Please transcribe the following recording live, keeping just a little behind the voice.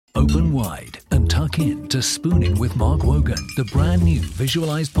Open wide and tuck in to Spooning with Mark Wogan, the brand new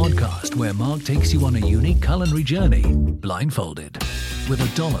visualized podcast where Mark takes you on a unique culinary journey, blindfolded. With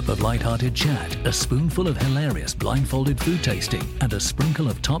a dollop of lighthearted chat, a spoonful of hilarious blindfolded food tasting, and a sprinkle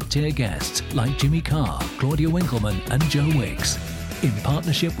of top-tier guests like Jimmy Carr, Claudia Winkleman, and Joe Wicks. In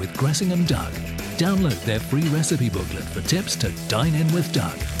partnership with Gressingham Duck, download their free recipe booklet for tips to dine in with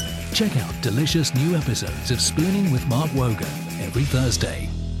Duck. Check out delicious new episodes of Spooning with Mark Wogan every Thursday.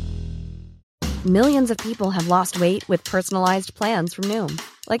 Millions of people have lost weight with personalized plans from Noom.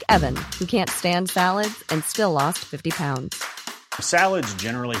 Like Evan, who can't stand salads and still lost 50 pounds. Salads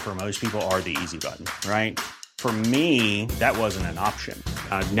generally for most people are the easy button, right? For me, that wasn't an option.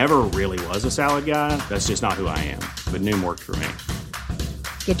 I never really was a salad guy. That's just not who I am. But Noom worked for me.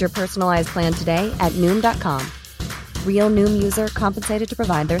 Get your personalized plan today at Noom.com. Real Noom user compensated to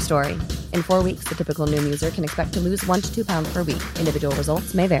provide their story. In 4 weeks, the typical Noom user can expect to lose 1 to 2 pounds per week. Individual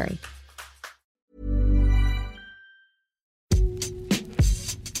results may vary.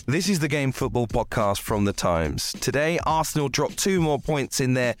 This is the Game Football podcast from The Times. Today, Arsenal dropped 2 more points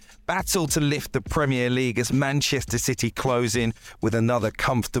in their battle to lift the Premier League as Manchester City close in with another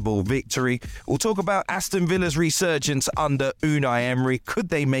comfortable victory. We'll talk about Aston Villa's resurgence under Unai Emery. Could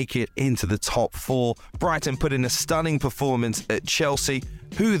they make it into the top 4? Brighton put in a stunning performance at Chelsea.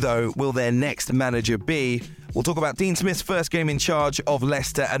 Who, though, will their next manager be? We'll talk about Dean Smith's first game in charge of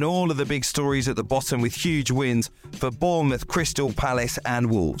Leicester and all of the big stories at the bottom with huge wins for Bournemouth, Crystal Palace and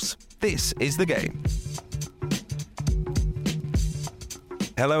Wolves. This is The Game.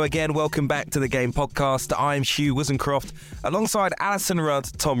 Hello again, welcome back to The Game podcast. I'm Hugh Wizencroft, alongside Alison Rudd,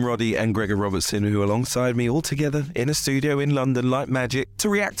 Tom Roddy and Gregor Robertson, who are alongside me all together in a studio in London like magic to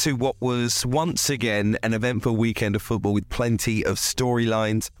react to what was once again an eventful weekend of football with plenty of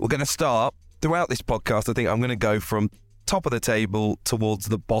storylines. We're going to start throughout this podcast. I think I'm going to go from top of the table towards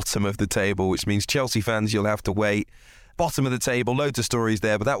the bottom of the table, which means Chelsea fans, you'll have to wait. Bottom of the table, loads of stories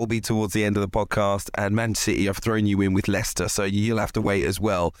there, but that will be towards the end of the podcast. And Man City, I've thrown you in with Leicester, so you'll have to wait as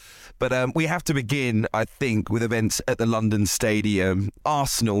well. But we have to begin, I think, with events at the London Stadium.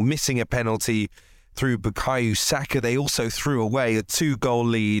 Arsenal missing a penalty through Bukayo Saka. They also threw away a 2-goal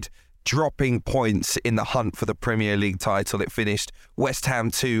lead, dropping points in the hunt for the Premier League title. It finished West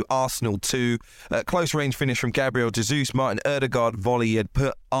Ham 2, Arsenal 2. Close range finish from Gabriel Jesus. Martin Ødegaard volley had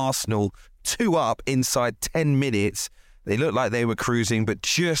put Arsenal 2 up inside 10 minutes. They looked like they were cruising, but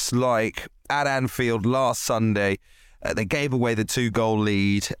just like at Anfield last Sunday, they gave away the 2-goal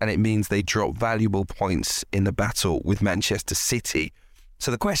lead, and it means they dropped valuable points in the battle with Manchester City.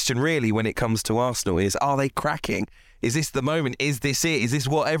 So the question really when it comes to Arsenal is, are they cracking? Is this the moment? Is this it? Is this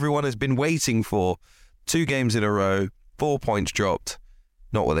what everyone has been waiting for? 2 games in a row, 4 points dropped.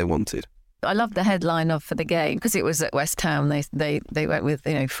 Not what they wanted. I love the headline for the game because it was at West Ham. They went with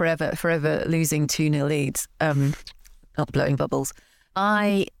forever losing 2-0 leads, not blowing bubbles.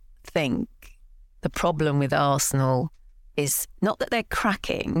 I think the problem with Arsenal is not that they're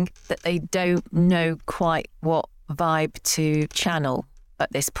cracking, that they don't know quite what vibe to channel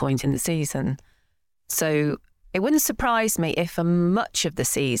at this point in the season. So it wouldn't surprise me if for much of the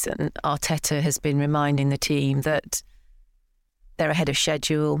season Arteta has been reminding the team that they're ahead of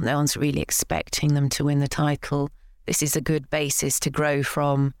schedule. No one's really expecting them to win the title. This is a good basis to grow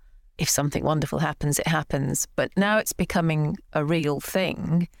from. If something wonderful happens, it happens. But now it's becoming a real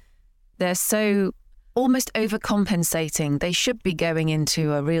thing. They're so almost overcompensating. They should be going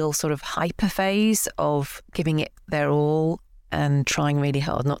into a real sort of hyper phase of giving it their all and trying really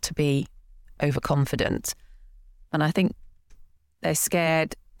hard not to be overconfident. And I think they're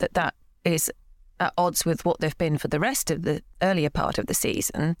scared that that is at odds with what they've been for the rest of the earlier part of the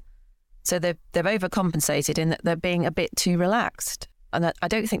season. So they've overcompensated in that they're being a bit too relaxed. And I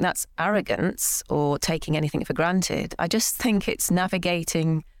don't think that's arrogance or taking anything for granted. I just think it's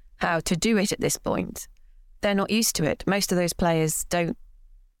navigating how to do it at this point. They're not used to it. Most of those players don't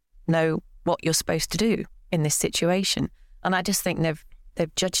know what you're supposed to do in this situation. And I just think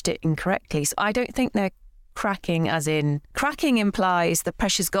they've judged it incorrectly. So I don't think they're cracking as in... Cracking implies the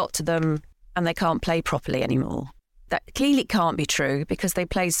pressure's got to them and they can't play properly anymore. That clearly can't be true because they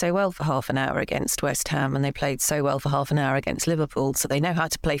played so well for half an hour against West Ham and they played so well for half an hour against Liverpool, so they know how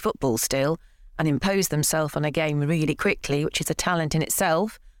to play football still and impose themselves on a game really quickly, which is a talent in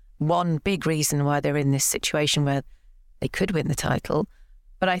itself. One big reason why they're in this situation where they could win the title.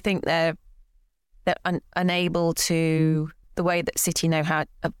 But I think they're unable to, the way that City know how,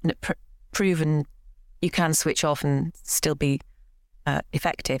 proven you can switch off and still be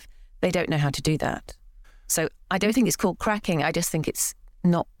effective. They don't know how to do that. So I don't think it's called cracking. I just think it's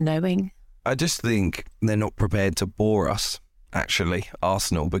not knowing. I just think they're not prepared to bore us. actually,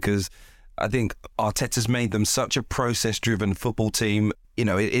 Arsenal, because I think Arteta's made them such a process-driven football team. You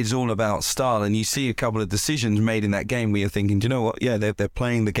know, it's all about style, and you see a couple of decisions made in that game where you're thinking, do you know what? Yeah, they're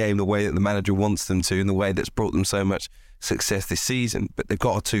playing the game the way that the manager wants them to, in the way that's brought them so much success this season, but they've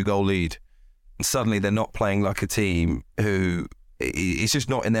got a 2-goal lead. And suddenly they're not playing like a team who, it's just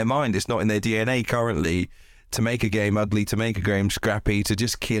not in their mind, it's not in their DNA currently to make a game ugly, to make a game scrappy, to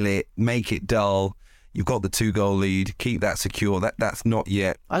just kill it, make it dull. You've got the 2-goal lead, keep that secure. That's not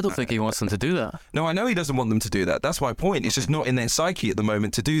yet. I don't think he wants them to do that. No, I know he doesn't want them to do that. That's my point. It's just not in their psyche at the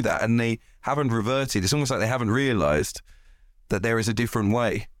moment to do that, and they haven't reverted. It's almost like they haven't realised that there is a different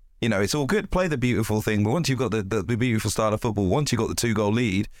way. You know, it's all good, play the beautiful thing, but once you've got the beautiful style of football, once you've got the 2-goal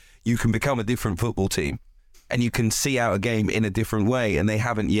lead, you can become a different football team, and you can see out a game in a different way, and they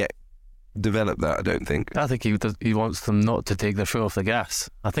haven't yet developed that, I don't think. I think he wants them not to take their foot off the gas.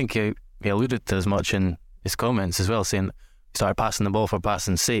 I think he alluded to as much in his comments as well, saying he started passing the ball for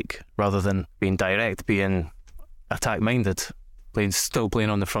passing's sake rather than being direct, being attack-minded, still playing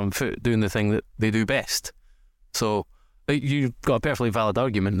on the front foot, doing the thing that they do best. So you've got a perfectly valid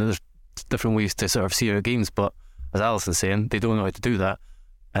argument that there's different ways to sort of see our games, but as Alison's saying, they don't know how to do that.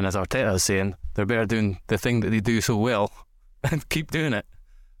 And as Arteta is saying, they're better doing the thing that they do so well and keep doing it.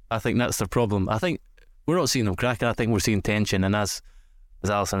 I think that's the problem. I think we're not seeing them cracking. I think we're seeing tension, and as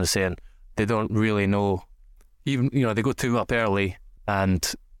Alison is saying, they don't really know. Even, you know, they go 2 up early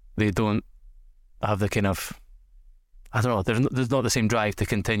and they don't have the kind of, I don't know, there's not the same drive to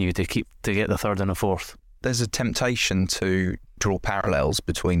continue to get the third and a fourth. There's a temptation to draw parallels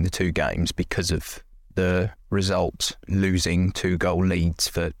between the two games because of the result, losing 2-goal leads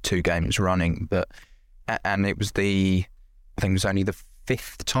for 2 games running. And it was I think it was only the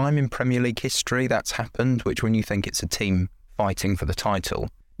 5th time in Premier League history that's happened, which when you think it's a team fighting for the title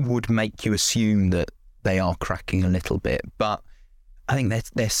would make you assume that they are cracking a little bit. But I think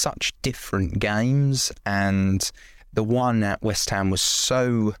they're such different games, and the one at West Ham was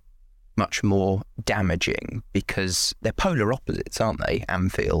so much more damaging because they're polar opposites, aren't they?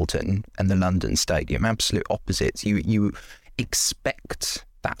 Anfield and the London Stadium, absolute opposites. You expect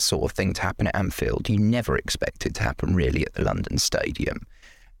that sort of thing to happen at Anfield. You never expect it to happen really at the London Stadium.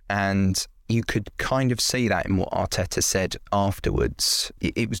 And you could kind of see that in what Arteta said afterwards.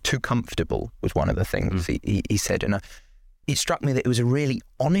 It was too comfortable, was one of the things he said. And it struck me that it was a really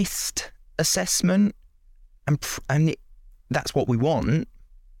honest assessment. And that's what we want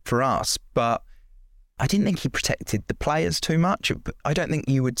for us. But I didn't think he protected the players too much. I don't think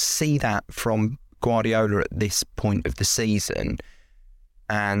you would see that from Guardiola at this point of the season.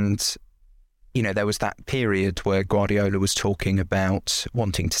 And, you know, there was that period where Guardiola was talking about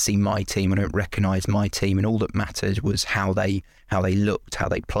wanting to see my team. I don't recognise my team, and all that mattered was how they looked, how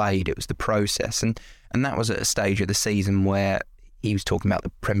they played. It was the process, and that was at a stage of the season where he was talking about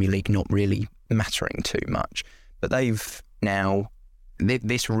the Premier League not really mattering too much. But they've now,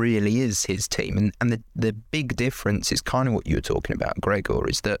 this really is his team, and the big difference is kind of what you were talking about, Gregor,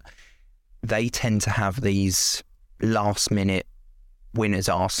 is that they tend to have these last minute winners,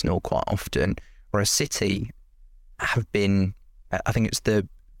 Arsenal, quite often, whereas City have been, I think it's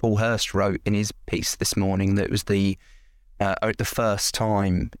Paul Hurst wrote in his piece this morning that it was the first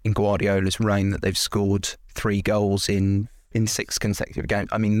time in Guardiola's reign that they've scored 3 goals in 6 consecutive games.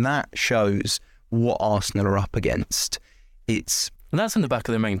 I mean, that shows what Arsenal are up against. And that's in the back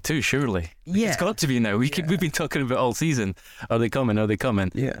of their mind too, surely. Yeah. It's got to be now. We've been talking about all season. Are they coming? Are they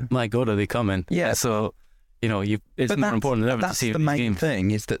coming? Yeah. My God, are they coming? Yeah. So, you know, it's more important than ever to see that's the main game. thing,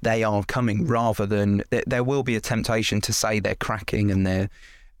 is that they are coming, rather than there will be a temptation to say they're cracking and they're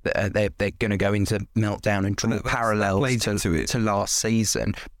going to go into meltdown and draw parallels to last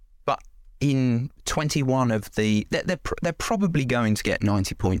season. But in 21 of they're probably going to get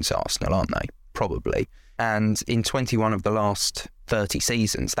 90 points, Arsenal, aren't they? Probably. And in 21 of the last 30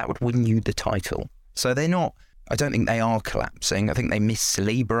 seasons, that would win you the title. So they're not. I don't think they are collapsing. I think they miss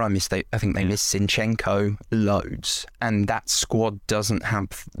Saliba. I think they miss Zinchenko loads. And that squad doesn't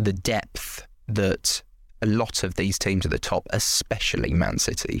have the depth that a lot of these teams at the top, especially Man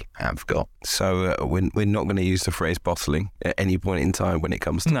City, have got. So we're not going to use the phrase bottling at any point in time when it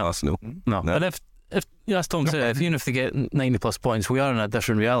comes to Arsenal. No. But if as Tom said, even if they get 90 plus points, we are in a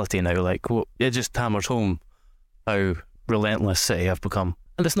different reality now. Like, it just hammers home how relentless City have become.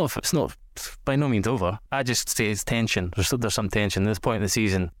 And it's not by no means over. I just say it's tension. There's some tension. At this point in the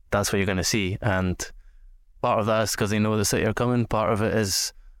season, that's what you're going to see. And part of that is because they know the City are coming. Part of it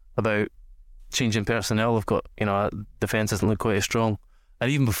is about changing personnel. They've got, defence doesn't look quite as strong. And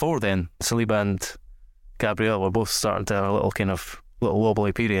even before then, Saliba and Gabriel were both starting to have a little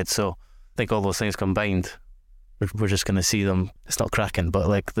wobbly period. So I think all those things combined we're just going to see them. It's not cracking, but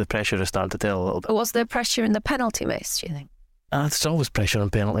like the pressure is starting to tell a little bit. But was there pressure in the penalty miss, do you think? There's always pressure on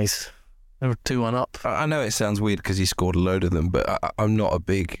penalties. They were 2-1 up. I know it sounds weird because he scored a load of them, but I'm not a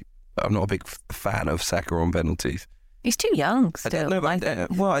big fan of Saka on penalties. He's too young still.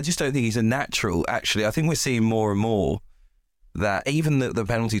 I just don't think he's a natural, actually. I think we're seeing more and more that even the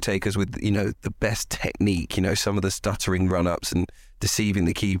penalty takers with, the best technique, some of the stuttering run-ups and deceiving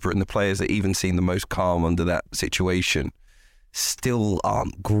the keeper, and the players that even seem the most calm under that situation still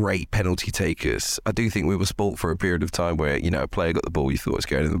aren't great penalty takers. I do think we were spoilt for a period of time where, a player got the ball, you thought it was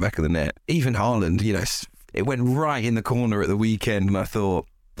going in the back of the net. Even Haaland, it went right in the corner at the weekend, and I thought,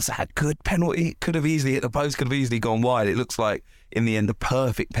 was that a good penalty? Could have easily hit the post, could have easily gone wide. It looks like, in the end, a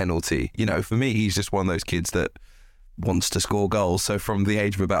perfect penalty. For me, he's just one of those kids that wants to score goals. So from the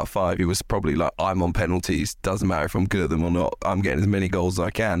age of about 5, he was probably like, I'm on penalties. Doesn't matter if I'm good at them or not. I'm getting as many goals as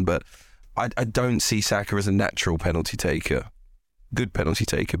I can. But I don't see Saka as a natural penalty taker. Good penalty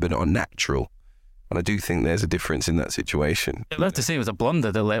taker, but not a natural. And I do think there's a difference in that situation. I'd have to say it was a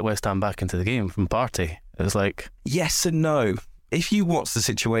blunder that let West Ham back into the game from Partey. It was like... Yes and no. If you watch the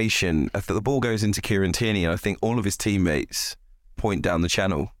situation, I think the ball goes into Kieran Tierney, and I think all of his teammates point down the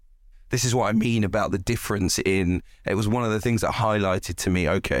channel. This is what I mean about the difference in... It was one of the things that highlighted to me,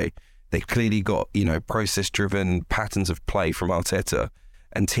 okay, they've clearly got, process-driven patterns of play from Arteta,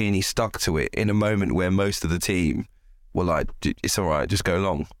 and Tierney stuck to it in a moment where most of the team were like, it's all right, just go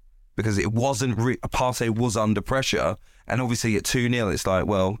long. Because it wasn't... Partey was under pressure, and obviously at 2-0, it's like,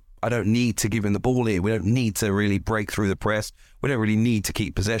 well, I don't need to give him the ball here. We don't need to really break through the press. We don't really need to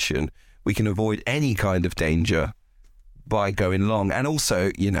keep possession. We can avoid any kind of danger by going long. And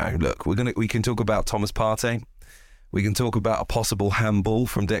also, look, we can talk about Thomas Partey. We can talk about a possible handball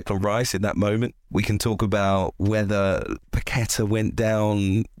from Declan Rice in that moment. We can talk about whether Paqueta went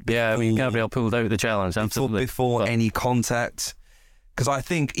down. Yeah, Gabriel pulled out the challenge, absolutely. Before any contact. Because I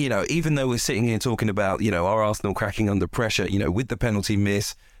think, even though we're sitting here talking about, our Arsenal cracking under pressure, with the penalty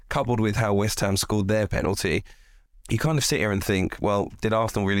miss, coupled with how West Ham scored their penalty, you kind of sit here and think, well, did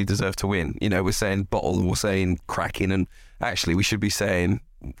Arsenal really deserve to win? We're saying bottle, we're saying cracking, and actually we should be saying,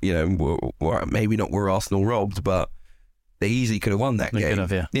 maybe not were Arsenal robbed, but they easily could have won that game. Could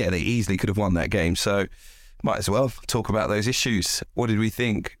have, yeah. Yeah, they easily could have won that game. So might as well talk about those issues. What did we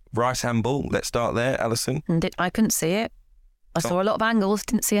think? Rice handball, let's start there, Alison. I couldn't see it. I saw a lot of angles,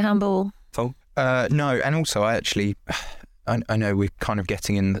 didn't see a handball. Tom? No, and also I know we're kind of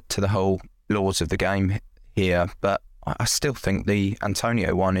getting into the whole laws of the game here, but I still think the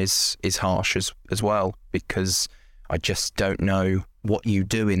Antonio one is harsh as well, because I just don't know what you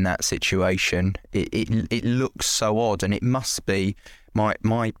do in that situation. It looks so odd, and it must be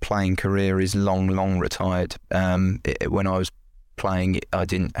my playing career is long retired. When I was playing, I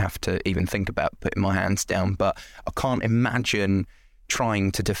didn't have to even think about putting my hands down, but I can't imagine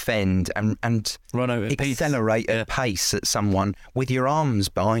trying to defend and run out at accelerate at pace at someone with your arms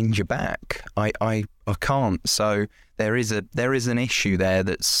behind your back. I can't. So there is an issue there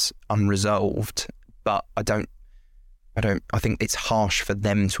that's unresolved, but I think it's harsh for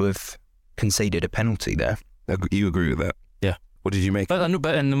them to have conceded a penalty there. You agree with that? Yeah. What did you make?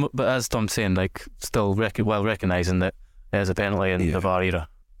 But as Tom's saying, like, still well recognising that there's a penalty in the VAR era.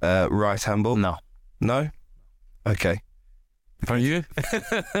 Rice handball? No? Okay. For you?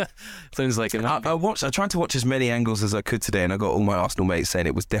 Sounds like it. I tried to watch as many angles as I could today, and I got all my Arsenal mates saying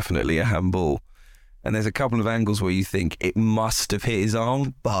it was definitely a handball. And there's a couple of angles where you think it must have hit his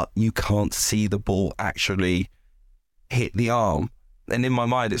arm, but you can't see the ball actually hit the arm. And in my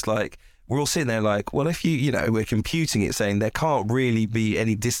mind, it's like, we're all sitting there like, well, if we're computing it, saying there can't really be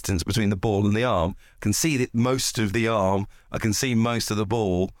any distance between the ball and the arm. I can see that most of the arm. I can see most of the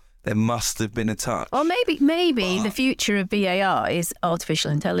ball. There must have been a touch. Or maybe the future of VAR is artificial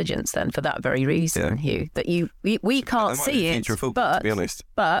intelligence then, for that very reason, Hugh, that we can't see it, football, to be honest.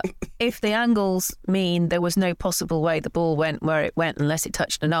 But if the angles mean there was no possible way the ball went where it went unless it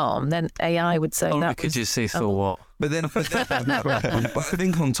touched an arm, then AI would say that could you say so what? But then but I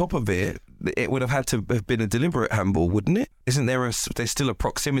think on top of it, it would have had to have been a deliberate handball, wouldn't it? Isn't there there's still a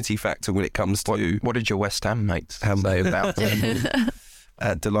proximity factor when it comes to... What did your West Ham mates say about that?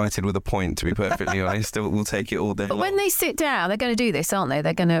 Delighted with a point, to be perfectly honest. We'll take it all day. But when they sit down, they're going to do this, aren't they?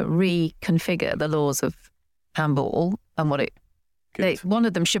 They're going to reconfigure the laws of handball and one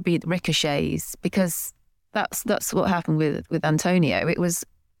of them should be ricochets, because that's what happened with Antonio. It was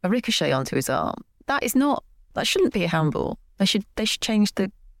a ricochet onto his arm. That shouldn't be a handball. They should change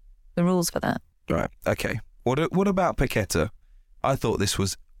the rules for that. Right. Okay. What about Paqueta? I thought this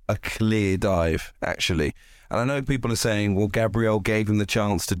was a clear dive, actually. And I know people are saying, well, Gabriel gave him the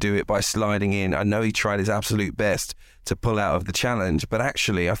chance to do it by sliding in. I know he tried his absolute best to pull out of the challenge, but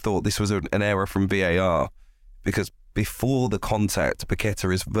actually I thought this was an error from VAR, because before the contact,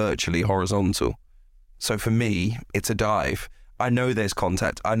 Paqueta is virtually horizontal. So for me, it's a dive. I know there's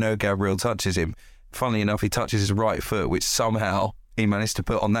contact. I know Gabriel touches him. Funnily enough, he touches his right foot, which somehow he managed to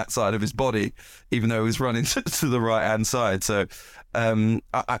put on that side of his body, even though he was running to the right-hand side. So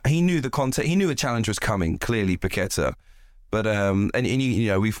he knew the contact. He knew a challenge was coming, clearly, Paqueta. But, and you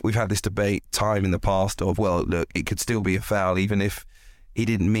know, we've had this debate time in the past of, well, look, it could still be a foul, even if he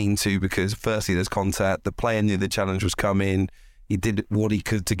didn't mean to, because firstly, there's contact. The player knew the challenge was coming. He did what he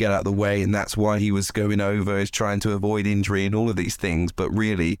could to get out of the way, and that's why he was going over, is trying to avoid injury and all of these things. But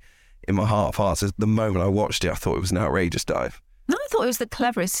really, in my heart of hearts, the moment I watched it, I thought it was an outrageous dive. No, I thought it was the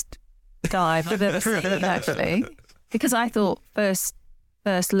cleverest dive I've ever seen, actually. Because I thought first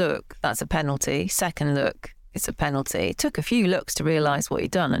look, that's a penalty. Second look, it's a penalty. It took a few looks to realise what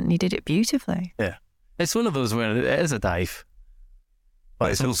he'd done, and he did it beautifully. Yeah. It's one of those where it is a dive,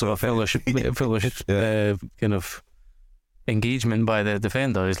 but it's also a foolish kind of engagement by the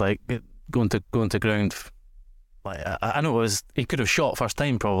defender. He's like going to ground. Like I know he could have shot first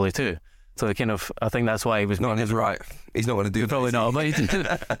time probably too. So I think that's why he was not on his right. He's not going to do it. Probably not, but he did.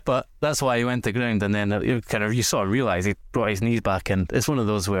 But that's why he went to ground, and then you sort of realise he brought his knees back, and it's one of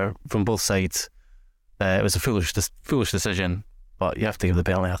those where from both sides it was a foolish decision, but you have to give the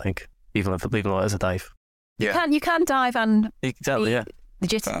penalty, I think, even though it is a dive. Yeah, you can dive and exactly, be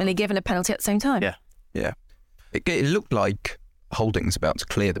legitimately given a penalty at the same time. Yeah. It looked like Holding's about to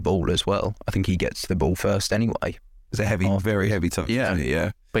clear the ball as well. I think he gets the ball first anyway. It's a very heavy touch.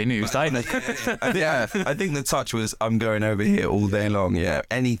 Yeah. But he knew he was diving. I think the touch was, I'm going over here all day long. Yeah,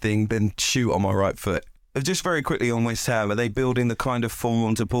 anything, then shoot on my right foot. Just very quickly on West Ham, are they building the kind of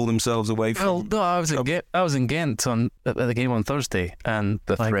form to pull themselves away from? Well, no, I was in Ghent at the game on Thursday, and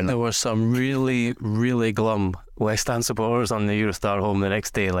there were some really, really glum West Ham supporters on the Eurostar home the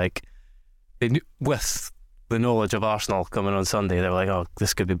next day. Like, they knew, with the knowledge of Arsenal coming on Sunday, they were like, "Oh,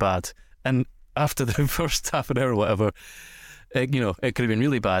 this could be bad." And after the first half an hour or whatever, it could have been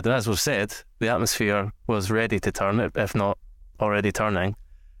really bad. And as we've said, the atmosphere was ready to turn, if not already turning.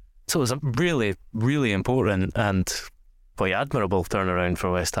 So it was a really, really important and quite admirable turnaround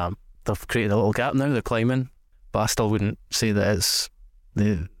for West Ham. They've created a little gap now, they're climbing, but I still wouldn't say that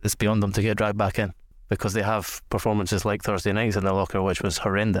it's beyond them to get dragged back in, because they have performances like Thursday nights in their locker, which was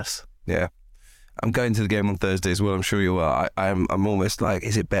horrendous. Yeah. I'm going to the game on Thursday as well, I'm sure you are. I'm almost like,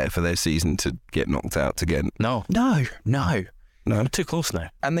 is it better for their season to get knocked out again? No. They're too close now.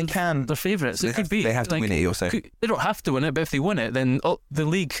 And they can. They're favourites. It could be. They have to win it, you're saying? They don't have to win it, but if they win it, then the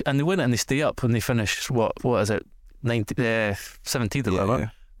league, and they win it and they stay up and they finish, what is it, 17th or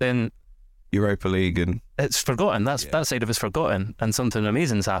whatever, then Europa League, and it's forgotten. That side of it's forgotten, and something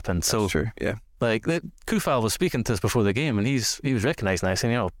amazing's happened. That's true, yeah. Like, Kufal was speaking to us before the game, and he was recognising that,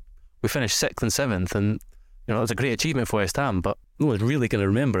 saying, we finished 6th and 7th, and it was a great achievement for West Ham, but no one's really going to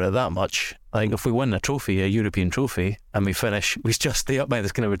remember it that much. Like, if we win a European trophy, and we just stay up by the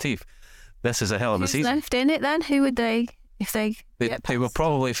skin of our teeth, this is a hell of a season. Who's left in it then? Who would they, if they would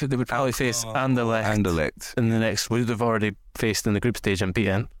probably face Anderlecht in the next. We'd have already faced in the group stage and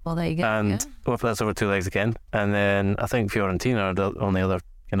beaten. Well, there you go. And that's over 2 legs again. And then I think Fiorentina are the only other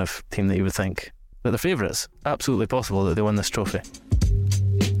kind of team that you would think that they're favourites. Absolutely possible that they win this trophy.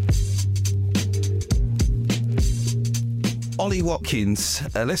 Ollie Watkins,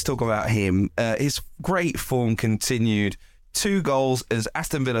 let's talk about him. His great form continued. 2 goals as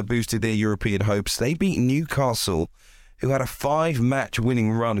Aston Villa boosted their European hopes. They beat Newcastle, who had a 5-match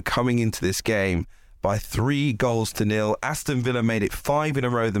winning run coming into this game, by 3-0. Aston Villa made it 5 in a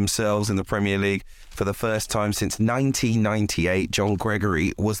row themselves in the Premier League for the first time since 1998. John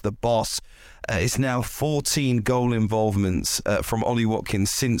Gregory was the boss. It's now 14 goal involvements from Ollie Watkins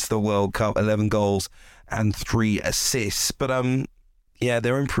since the World Cup, 11 goals and 3 assists. But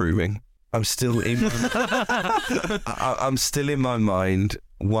they're improving. I'm still in my mind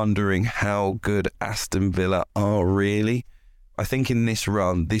wondering how good Aston Villa are really. I think in this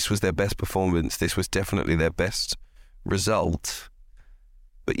run, this was their best performance. This was definitely their best result.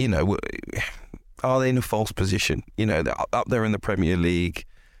 But, are they in a false position? They're up there in the Premier League,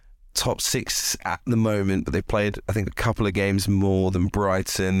 top 6 at the moment, but they played, I think, a couple of games more than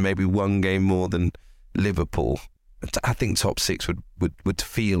Brighton, maybe 1 game more than Liverpool. I think top 6 would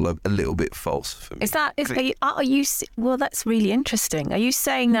feel a little bit false for me. Are you? Well, that's really interesting. Are you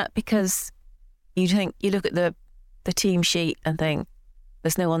saying that because you think you look at the team sheet and think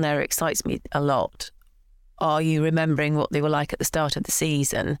there's no one there who excites me a lot, are you remembering what they were like at the start of the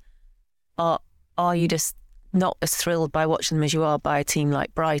season? Are you just not as thrilled by watching them as you are by a team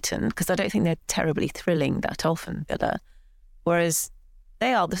like Brighton? Because I don't think they're terribly thrilling that often, Villa. Whereas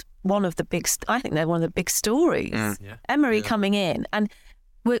they are one of the big stories. Yeah. Emery coming in, and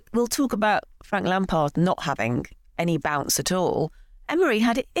we'll talk about Frank Lampard not having any bounce at all. Emery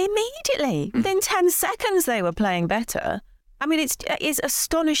had it immediately. Within 10 seconds they were playing better. I mean, it's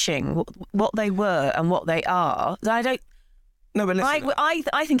astonishing what they were and what they are. I don't. No, but listen,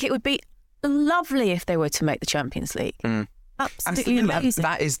 I think it would be lovely if they were to make the Champions League. Absolutely amazing.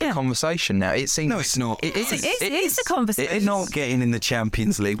 That is the conversation now. It seems. No, it's not. It is a conversation. It's not getting in the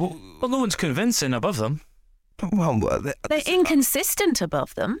Champions League. Well, no one's convincing above them. Well, they're inconsistent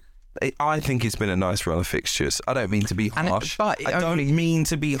above them. I think it's been a nice run of fixtures. I don't mean to be harsh. I don't mean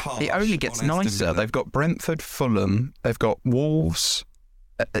to be harsh. It only gets nicer. They've got Brentford, Fulham. They've got Wolves.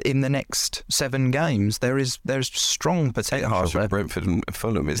 In the next 7 games, there's strong potential. Harsh with Brentford and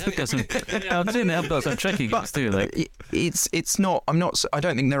Fulham, is it? I'm saying they have got some tricky games too. Like it's not. I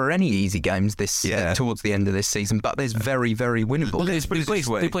don't think there are any easy games towards the end of this season, but there's very, very winnable.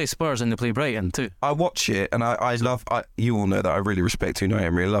 Well, they play Spurs and they play Brighton too. I watch it and I love. You all know that I really respect Unai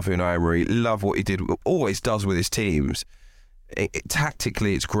Emery. I love Unai Emery. Love what he always does with his teams.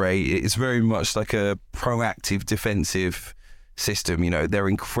 Tactically, it's great. It's very much like a proactive defensive system. They're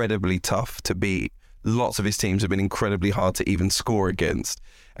incredibly tough to beat. Lots of his teams have been incredibly hard to even score against,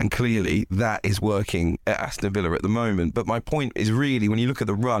 and clearly that is working at Aston Villa at the moment. But my point is really, when you look at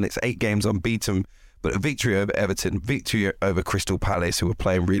the run, it's 8 games unbeaten, but a victory over Everton, victory over Crystal Palace, who were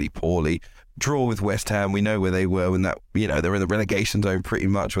playing really poorly, draw with West Ham. We know where they were when that, they're in the relegation zone pretty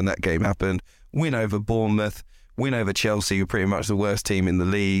much when that game happened. Win over Bournemouth, win over Chelsea, who are pretty much the worst team in the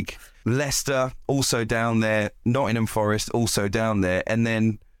league. Leicester, also down there. Nottingham Forest, also down there. And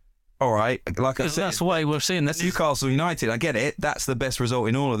then, all right, like I said, that's why we're saying this. Newcastle United, I get it. That's the best result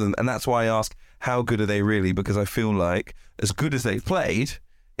in all of them. And that's why I ask, how good are they really? Because I feel like, as good as they've played,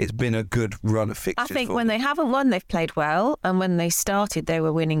 it's been a good run of fixtures. I think when they haven't won, they've played well. And when they started, they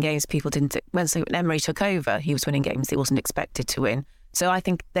were winning games people didn't. When Emery took over, he was winning games he wasn't expected to win. So I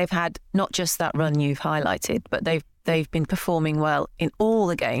think they've had not just that run you've highlighted, but they've been performing well in all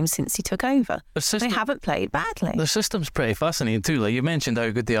the games since he took over. They haven't played badly. The system's pretty fascinating too. Like you mentioned how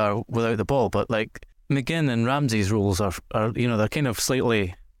good they are without the ball, but like McGinn and Ramsey's roles are they're kind of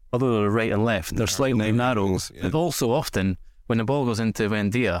slightly, although they're right and left, they're slightly narrow. Yeah. And also often when the ball goes into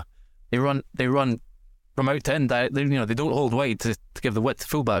Buendia, they run from out to in. They don't hold wide to give the width.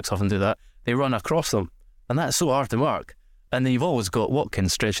 Fullbacks often do that. They run across them, and that's so hard to mark. And then you've always got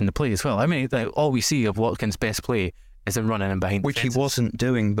Watkins stretching the play as well. I mean, all we see of Watkins' best play is him running in behind. Which he wasn't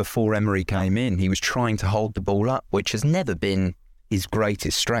doing before Emery came in. He was trying to hold the ball up, which has never been his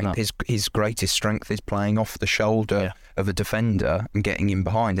greatest strength. No. His greatest strength is playing off the shoulder of a defender and getting in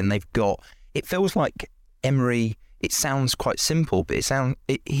behind. And it feels like Emery, it sounds quite simple, but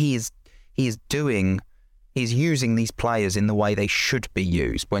he is using these players in the way they should be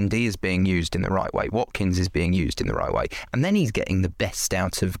used. Buendia is being used in the right way. Watkins is being used in the right way. And then he's getting the best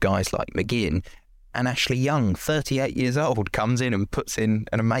out of guys like McGinn. And Ashley Young, 38 years old, comes in and puts in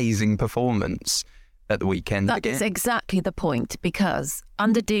an amazing performance at the weekend. That is exactly the point, because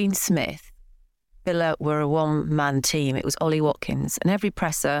under Dean Smith, Villa were a one-man team. It was Ollie Watkins. And every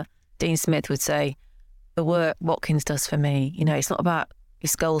presser, Dean Smith would say, the work Watkins does for me, it's not about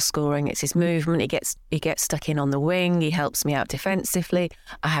his goal scoring, it's his movement. He gets stuck in on the wing. He helps me out defensively.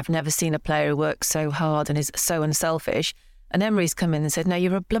 I have never seen a player who works so hard and is so unselfish. And Emery's come in and said, no,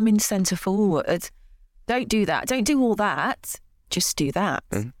 you're a blooming centre forward. Don't do that. Don't do all that. Just do that.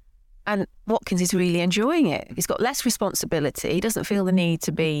 Mm. And Watkins is really enjoying it. He's got less responsibility. He doesn't feel the need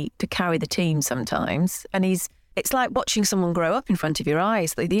to carry the team sometimes. And it's like watching someone grow up in front of your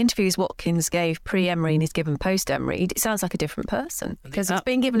eyes. The interviews Watkins gave pre-Emery and he's given post-Emery, it sounds like a different person because he's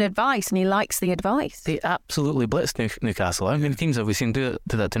being given advice and he likes the advice. They absolutely blitzed Newcastle. How many teams have we seen do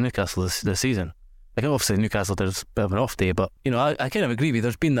that to Newcastle this season? Like obviously Newcastle did a bit of an off day, but I kind of agree with you.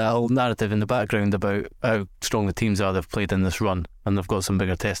 There's been that whole narrative in the background about how strong the teams are they've played in this run, and they've got some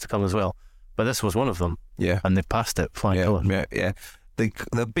bigger tests to come as well. But this was one of them. Yeah. And they've passed it flying colours. Yeah.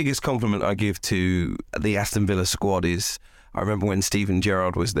 The biggest compliment I give to the Aston Villa squad is, I remember when Steven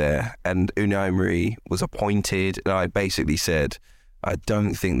Gerrard was there and Unai Emery was appointed, and I basically said, I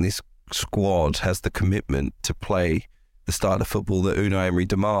don't think this squad has the commitment to play the style of football that Unai Emery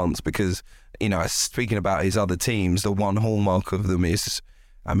demands, because, speaking about his other teams, the one hallmark of them is,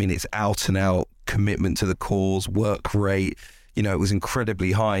 it's out and out commitment to the cause, work rate. It was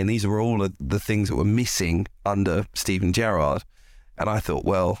incredibly high, and these were all of the things that were missing under Steven Gerrard. And I thought,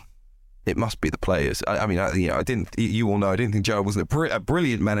 well, it must be the players. I mean, I didn't. You all know I didn't think Gerrard wasn't a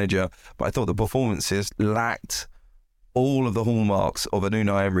brilliant manager, but I thought the performances lacked all of the hallmarks of an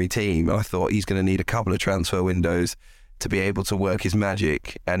Unai Emery team. I thought he's going to need a couple of transfer windows to be able to work his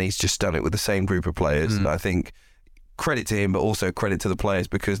magic, and he's just done it with the same group of players. And I think credit to him, but also credit to the players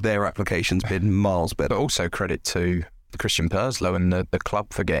because their application's been miles better. But also credit to Christian Purslow and the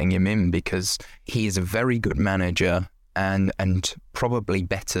club for getting him in, because he is a very good manager and probably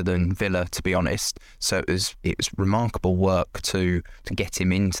better than Villa, to be honest. So it was remarkable work to get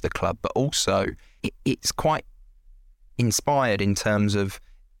him into the club, but also it's quite inspired in terms of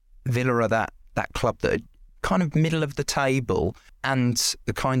Villa are that club that are kind of middle of the table and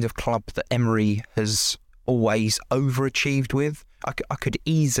the kind of club that Emery has always overachieved with. I could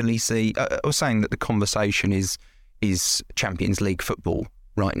easily see. I was saying that the conversation is Champions League football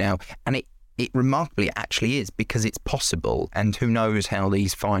right now, and it remarkably actually is, because it's possible, and who knows how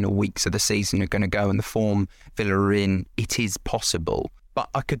these final weeks of the season are going to go and the form Villa are in. It is possible. But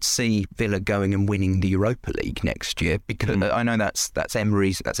I could see Villa going and winning the Europa League next year, because I know that's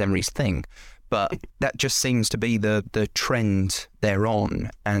Emery's thing, but that just seems to be the trend they're on,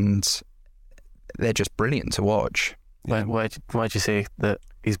 and they're just brilliant to watch. Why'd you say that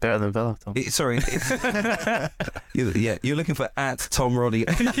he's better than Villa, Tom? You're looking for @Tom Roddy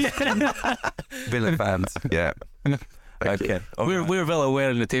Villa fans. Yeah. Okay. We're Villa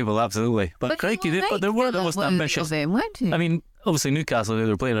aware in the table, absolutely. But crikey, they weren't the most ambitious. I mean, obviously Newcastle, who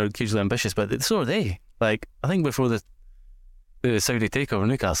they're playing, are hugely ambitious, but so are they. Like, I think before the Saudi takeover,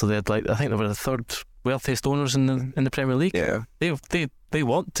 Newcastle, they had I think they were the third wealthiest owners in the Premier League. Yeah. They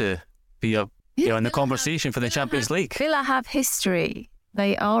want to be in the conversation for the Champions League. Villa have history.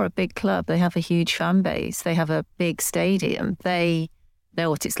 They are a big club. They have a huge fan base. They have a big stadium. They know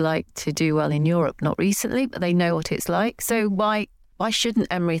what it's like to do well in Europe. Not recently, but they know what it's like. So why shouldn't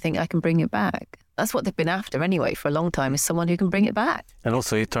Emery think I can bring it back? That's what they've been after anyway for a long time, is someone who can bring it back. And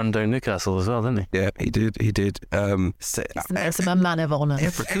also he turned down Newcastle as well, didn't he? Yeah, he did. It's a man of honour.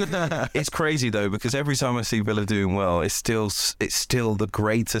 It's crazy though, because every time I see Villa doing well, it's still the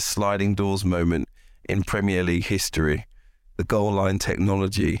greatest sliding doors moment in Premier League history. The goal line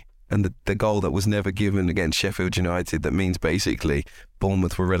technology and the goal that was never given against Sheffield United, that means basically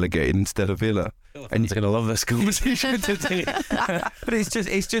Bournemouth were relegated instead of Villa. And you're going to love this conversation today. But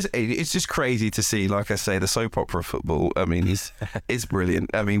it's just crazy to see, like I say, the soap opera football. I mean, it's brilliant.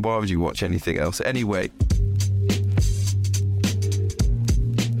 I mean, why would you watch anything else? Anyway.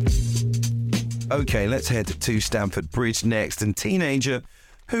 Okay, let's head to Stamford Bridge next. And teenager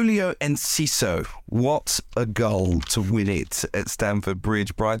Julio Enciso, what a goal to win it at Stamford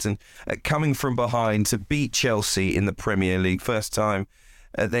Bridge. Brighton coming from behind to beat Chelsea in the Premier League. First time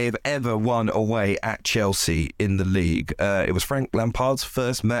they have ever won away at Chelsea in the league. It was Frank Lampard's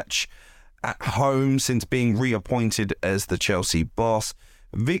first match at home since being reappointed as the Chelsea boss.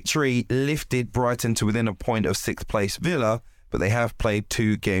 Victory lifted Brighton to within a point of sixth place Villa, but they have played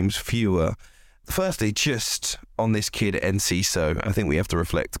 2 games fewer. Firstly, just on this kid Enciso, I think we have to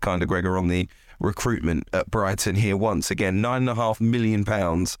reflect kind of, Gregor, on the recruitment at Brighton here once again. £9.5 million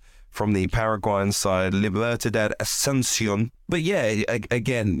from the Paraguayan side, Libertad Asuncion. But yeah,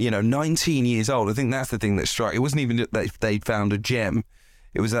 again, 19 years old. I think that's the thing that struck. It wasn't even that they'd found a gem.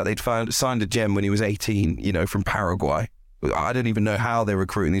 It was that they'd signed a gem when he was 18, from Paraguay. I don't even know how they're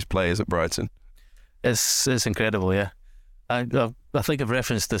recruiting these players at Brighton. It's incredible, yeah. I think I've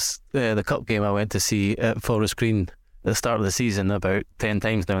referenced this, the cup game I went to see at Forest Green at the start of the season about 10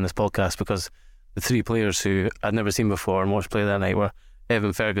 times now in this podcast, because the 3 players who I'd never seen before and watched play that night were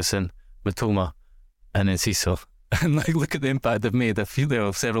Evan Ferguson, Matoma and Enciso. And look at the impact they've made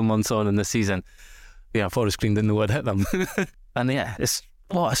several months on in the season. Yeah, Forest Green didn't know what hit them. And yeah, it's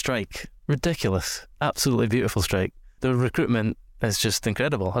what a strike. Ridiculous. Absolutely beautiful strike. The recruitment is just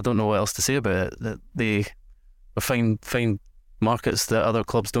incredible. I don't know what else to say about it. They find markets that other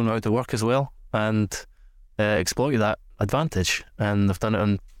clubs don't know how to work as well, and exploit that advantage. And they've done it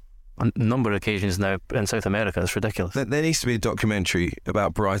on a number of occasions now in South America. It's ridiculous. There needs to be a documentary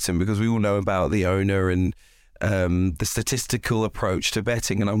about Brighton, because we all know about the owner and the statistical approach to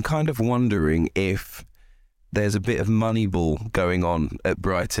betting, and I'm kind of wondering if there's a bit of Moneyball going on at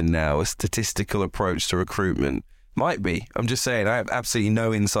Brighton now, a statistical approach to recruitment. Might be. I'm just saying, I have absolutely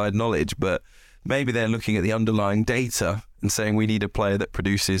no inside knowledge, but maybe they're looking at the underlying data and saying we need a player that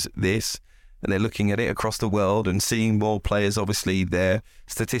produces this, and they're looking at it across the world and seeing more players, obviously their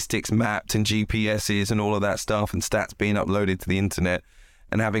statistics mapped and GPSs and all of that stuff and stats being uploaded to the internet,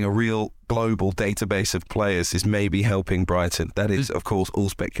 and having a real global database of players is maybe helping Brighton. That is, of course, all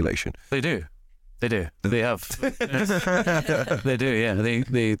speculation. They do. They have. They do,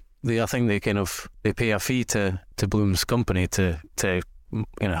 yeah. I think they pay a fee to Bloom's company to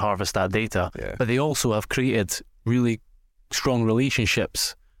harvest that data. Yeah. But they also have created really strong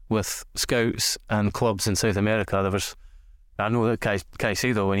relationships with scouts and clubs in South America. I know that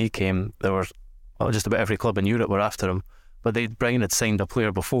Caicedo, when he came, there were just about every club in Europe were after him. But Brighton had signed a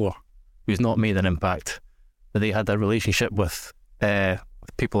player before who's not made an impact. But they had that relationship with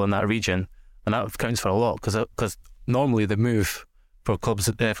people in that region, and that counts for a lot because normally the move for clubs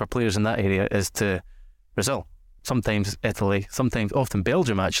for players in that area is to Brazil, sometimes Italy, often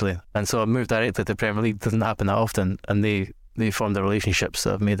Belgium actually. And so a move directly to the Premier League doesn't happen that often, and they formed the relationships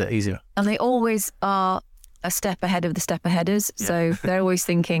that have made it easier. And they always are a step ahead of the step aheaders. Yeah. So they're always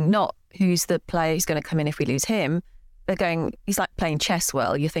thinking not who's the player who's going to come in if we lose him. They're going, he's like playing chess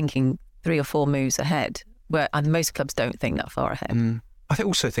well. You're thinking 3 or 4 moves ahead, and most clubs don't think that far ahead. I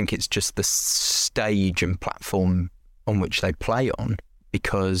also think it's just the stage and platform on which they play on,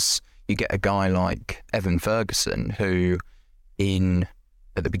 because you get a guy like Evan Ferguson who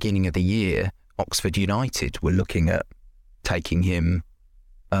at the beginning of the year, Oxford United were looking at taking him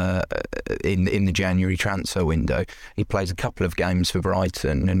in the January transfer window. He plays a couple of games for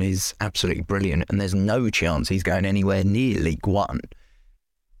Brighton and is absolutely brilliant, and there's no chance he's going anywhere near League One.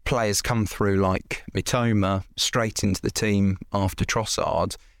 Players come through like Mitoma straight into the team after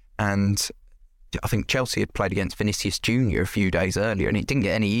Trossard, and I think Chelsea had played against Vinicius Junior a few days earlier, and it didn't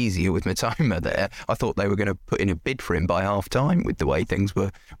get any easier with Mitoma there. I thought they were going to put in a bid for him by half time with the way things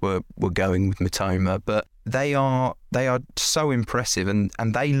were going with Mitoma, but they are so impressive, and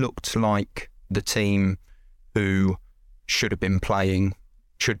they looked like the team who should be playing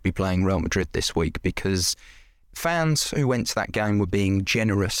Real Madrid this week, because fans who went to that game were being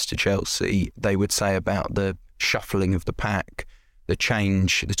generous to Chelsea. They would say about the shuffling of the pack, the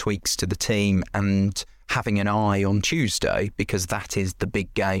change, the tweaks to the team, and having an eye on Tuesday, because that is the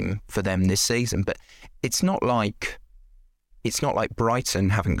big game for them this season. But it's not like Brighton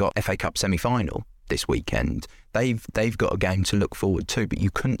haven't got FA Cup semi-final this weekend. They've got a game to look forward to, but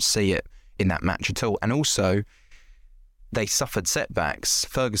you couldn't see it in that match at all. And also, they suffered setbacks.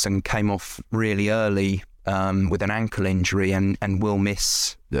 Ferguson came off really early with an ankle injury and will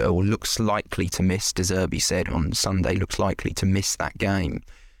miss, or looks likely to miss, De Zerbi said on Sunday, looks likely to miss that game.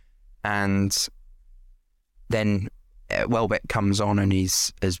 And then Welbeck comes on and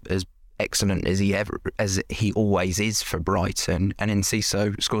he's as excellent as he always is for Brighton, and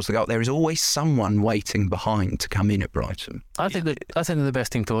Enciso scores the goal. There is always someone waiting behind to come in at Brighton. I think they're the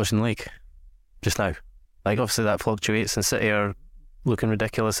best team to watch in the league just now. Like, obviously that fluctuates, and City are looking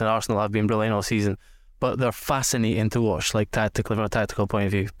ridiculous and Arsenal have been brilliant all season, but they're fascinating to watch, like tactically, from a tactical point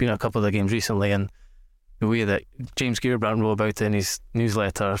of view. Been at a couple of the games recently, and the way that James Gearbrand wrote about it in his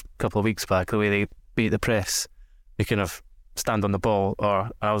newsletter a couple of weeks back, the way they beat the press, they kind of stand on the ball. Or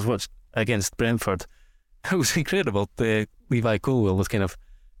I was watching against Brentford, it was incredible. The Levi Colwill was kind of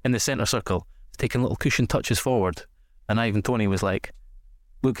in the centre circle, taking little cushion touches forward, and Ivan Toney was like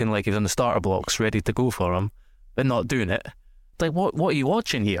looking like he was on the starter blocks, ready to go for him, but not doing it. Like, what are you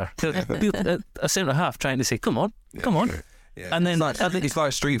watching here? A centre half trying to say, come on. Yeah. And then it's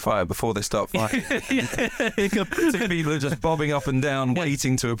like Street Fighter before they start fighting. Two people are just bobbing up and down,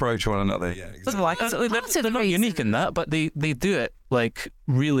 waiting to approach one another. Yeah, exactly. They're not unique in that, but they do it like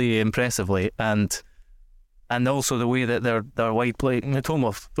really impressively, and also the way that they're wide play.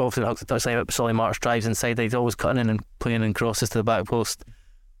 Mitoma often hucks the touchline, but Solly March drives inside. He's always cutting in and playing in crosses to the back post,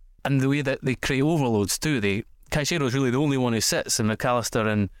 and the way that they create overloads too. Caicedo is really the only one who sits, and McAllister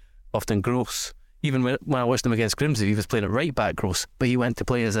and often Gross. Even when I watched him against Grimsby, he was playing at right back, Gross, but he went to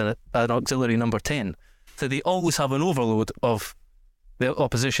play as an auxiliary number 10. So they always have an overload of the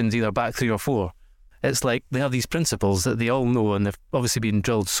opposition's either back 3 or 4. It's like they have these principles that they all know, and they've obviously been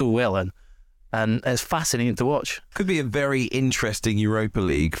drilled so well in, and it's fascinating to watch. Could be a very interesting Europa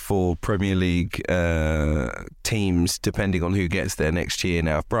League for Premier League teams, depending on who gets there next year.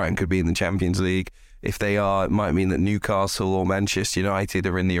 Now, if Brighton could be in the Champions League, if they are, it might mean that Newcastle or Manchester United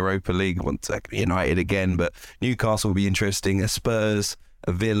are in the Europa League. Once United again, but Newcastle will be interesting. A Spurs,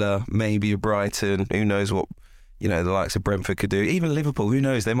 a Villa, maybe a Brighton. Who knows what the likes of Brentford could do. Even Liverpool, who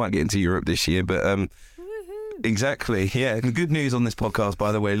knows? They might get into Europe this year. But exactly, yeah. Good news on this podcast,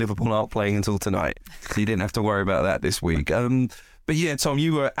 by the way. Liverpool aren't playing until tonight, so you didn't have to worry about that this week. But yeah, Tom,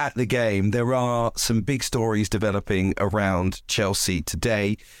 you were at the game. There are some big stories developing around Chelsea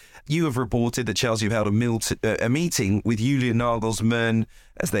today. You have reported that Chelsea have held a meeting with Julian Nagelsmann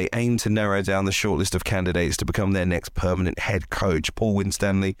as they aim to narrow down the shortlist of candidates to become their next permanent head coach. Paul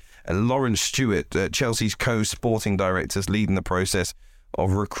Winstanley and Lawrence Stewart, Chelsea's co-sporting directors, leading the process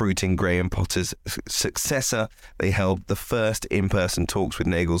of recruiting Graham Potter's successor. They held the first in-person talks with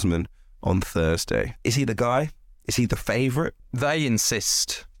Nagelsmann on Thursday. Is he the guy? Is he the favourite? They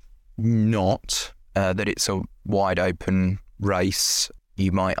insist not, that it's a wide open race.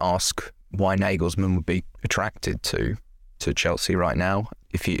 You might ask why Nagelsmann would be attracted to Chelsea right now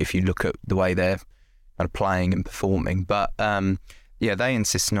if you look at the way they're kind of playing and performing. But they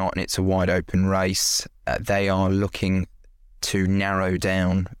insist not, and it's a wide open race. They are looking to narrow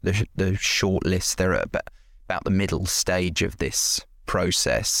down the short list. They're at about the middle stage of this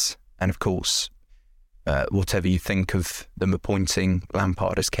process. And of course, whatever you think of them appointing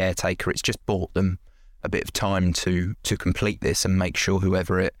Lampard as caretaker, it's just bought them a bit of time to complete this and make sure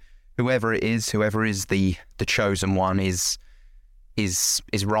whoever it is the chosen one is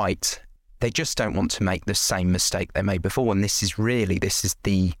right. They just don't want to make the same mistake they made before, and this is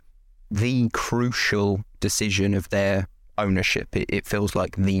the crucial decision of their ownership. It feels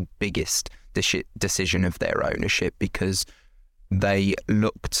like the biggest decision of their ownership, because they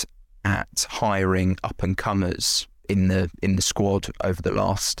looked at hiring up and comers in the squad over the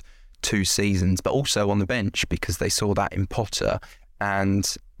last 2 seasons, but also on the bench, because they saw that in Potter,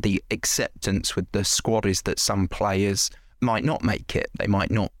 and the acceptance with the squad is that some players might not make it, they might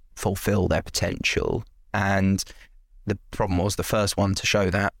not fulfill their potential, and the problem was the first one to show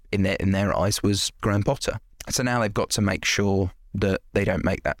that in their eyes was Graham Potter. So now they've got to make sure that they don't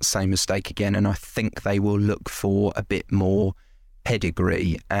make that same mistake again, and I think they will look for a bit more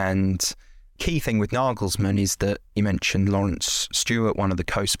pedigree. And key thing with Nagelsmann is that you mentioned Lawrence Stewart, one of the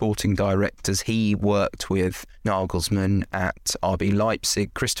co-sporting directors. He worked with Nagelsmann at RB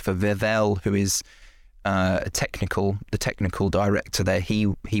Leipzig. Christopher Vivell, who is the technical director there,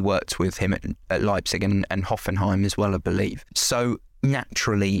 he worked with him at Leipzig and Hoffenheim as well, I believe. So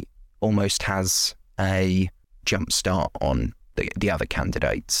naturally almost has a jump start on the other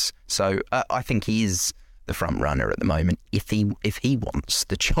candidates. So I think he is the front runner at the moment if he wants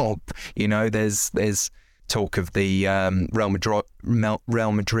the job. You know, there's talk of the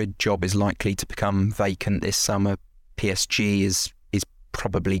Real Madrid job is likely to become vacant this summer. PSG is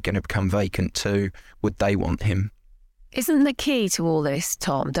probably going to become vacant too. Would they want him? Isn't the key to all this,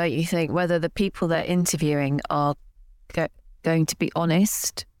 Tom, don't you think, whether the people they're interviewing are going to be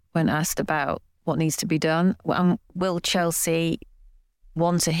honest when asked about what needs to be done? Will Chelsea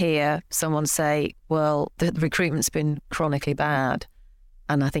want to hear someone say, well, the recruitment's been chronically bad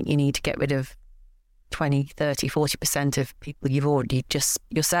and I think you need to get rid of 20, 30, 40% of people you've already just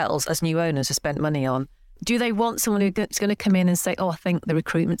yourselves as new owners have spent money on? Do they want someone who's going to come in and say, oh, I think the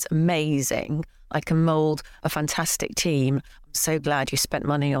recruitment's amazing, I can mould a fantastic team, I'm so glad you spent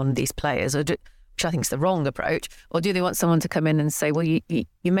money on these players, which I think is the wrong approach? Or do they want someone to come in and say, well, you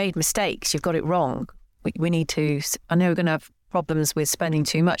made mistakes, you've got it wrong, we need to, I know we're going to have problems with spending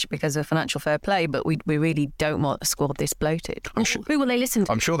too much because of financial fair play, but we really don't want a squad this bloated. Who will they listen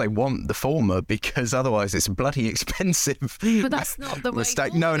to? I'm sure they want the former, because otherwise it's bloody expensive. But that's not the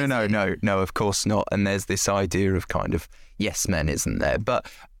mistake. way forward, No, of course not. And there's this idea of kind of yes men, isn't there?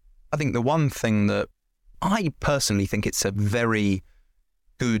 But I think the one thing that I personally think it's a very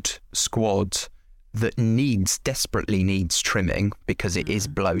good squad that desperately needs trimming, because it is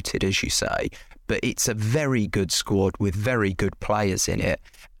bloated, as you say. But it's a very good squad with very good players in it.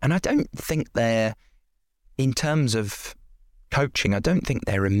 And I don't think they're, in terms of coaching, I don't think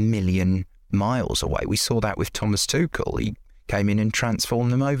they're a million miles away. We saw that with Thomas Tuchel. He came in and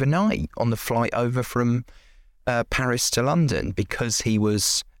transformed them overnight on the flight over from Paris to London, because he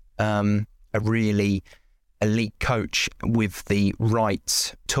was a really elite coach with the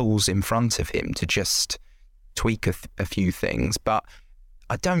right tools in front of him to just tweak a few things. But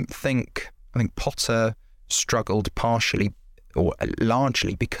I think Potter struggled partially or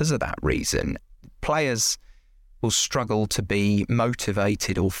largely because of that reason. Players will struggle to be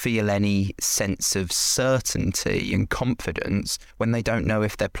motivated or feel any sense of certainty and confidence when they don't know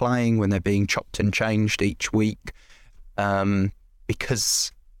if they're playing, when they're being chopped and changed each week,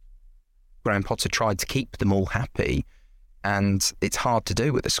 because Graham Potter tried to keep them all happy, and it's hard to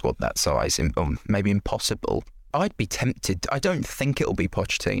do with a squad that size, or maybe impossible. I'd be tempted. I don't think it'll be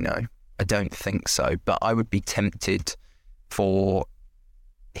Pochettino. I don't think so, but I would be tempted for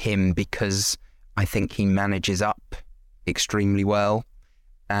him, because I think he manages up extremely well,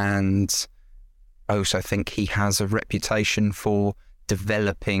 and I also think he has a reputation for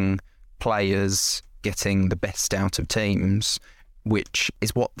developing players, getting the best out of teams, which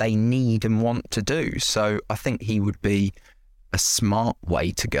is what they need and want to do. So I think he would be a smart way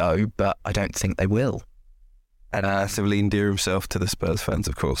to go, but I don't think they will. And actively endear himself to the Spurs fans,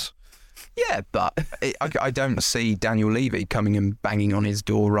 of course. Yeah, but I don't see Daniel Levy coming and banging on his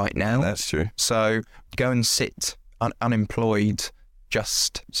door right now. That's true. So go and sit unemployed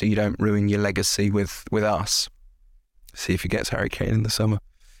just so you don't ruin your legacy with us. See if he gets Harry Kane in the summer.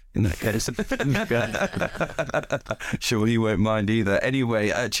 In that case. Sure, he won't mind either.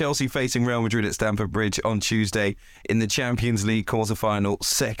 Anyway, Chelsea facing Real Madrid at Stamford Bridge on Tuesday in the Champions League quarter-final,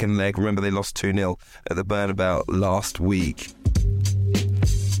 second leg. Remember, they lost 2-0 at the Bernabeu last week.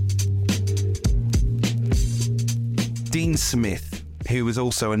 Dean Smith, who was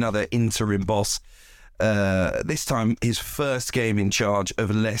also another interim boss, this time his first game in charge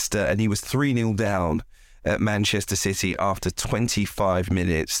of Leicester, and he was 3-0 down at Manchester City after 25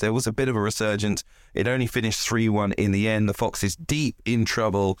 minutes. There was a bit of a resurgence. It only finished 3-1 in the end. The Foxes deep in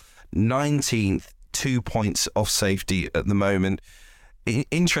trouble, 19th, 2 points off safety at the moment.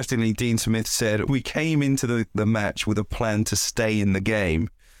 Interestingly, Dean Smith said, we came into the match with a plan to stay in the game.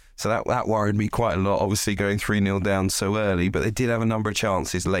 So that worried me quite a lot, obviously going 3-0 down so early, but they did have a number of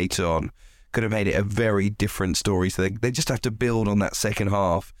chances later on. Could have made it a very different story. So they just have to build on that second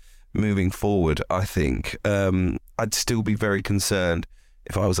half moving forward, I think. I'd still be very concerned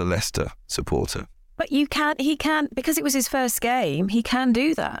if I was a Leicester supporter. But he can, because it was his first game, he can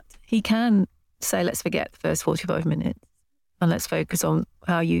do that. He can say, let's forget the first 45 minutes and let's focus on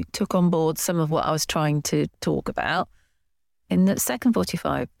how you took on board some of what I was trying to talk about in the second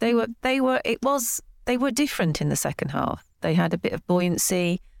 45. They were different in the second half. They had a bit of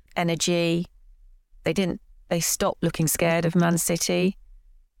buoyancy, energy. They stopped looking scared of Man City.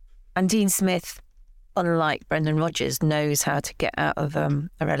 And Dean Smith, unlike Brendan Rodgers, knows how to get out of a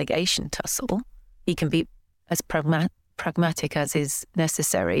relegation tussle. He can be as pragmatic as is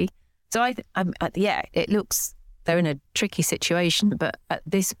necessary. So it looks they're in a tricky situation. But at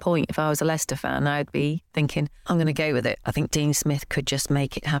this point, if I was a Leicester fan, I'd be thinking, I'm going to go with it. I think Dean Smith could just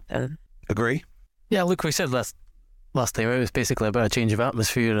make it happen. Agree? Yeah, look, we said last time it was basically about a change of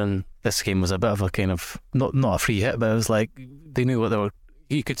atmosphere, and this game was a bit of a kind of not a free hit, but it was like they knew what they were.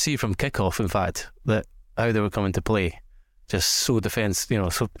 You could see from kickoff, in fact, that how they were coming to play. Just so defence,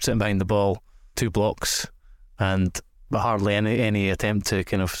 so sitting behind the ball, 2 blocks, but hardly any attempt to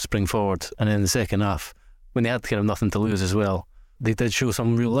kind of spring forward. And in the second half, when they had kind of nothing to lose as well, they did show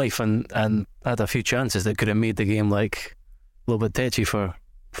some real life and had a few chances that could have made the game like a little bit tetchy for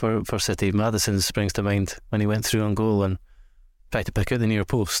City. Maddison springs to mind when he went through on goal and tried to pick out the near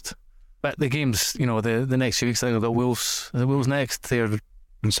post. But the games, the next few weeks, I think they've got Wolves. The Wolves next. They're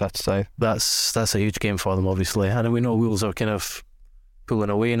On Saturday. That's a huge game for them, obviously. And we know Wolves are kind of pulling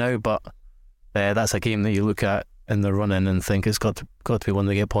away now, but that's a game that you look at in the run-in and think it's got to be one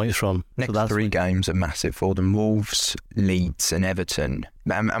they get points from. Next 3 games are massive for them. Wolves, Leeds and Everton.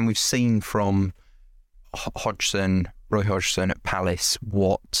 And we've seen from Roy Hodgson at Palace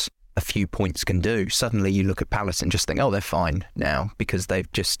what a few points can do. Suddenly you look at Palace and just think, they're fine now because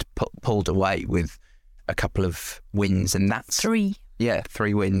they've just pulled away with a couple of wins. And that's 3. Yeah,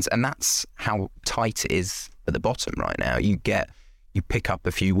 3 wins, and that's how tight it is at the bottom right now. You pick up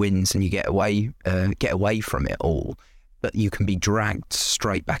a few wins and you get away from it all, but you can be dragged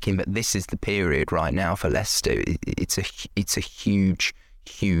straight back in. But this is the period right now for Leicester. It's a huge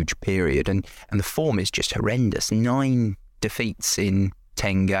period, and the form is just horrendous. 9 defeats in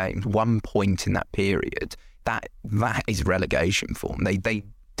 10 games, 1 point in that period. That is relegation form. They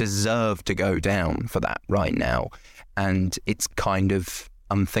deserve to go down for that right now. And it's kind of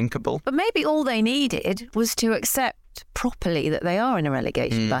unthinkable. But maybe all they needed was to accept properly that they are in a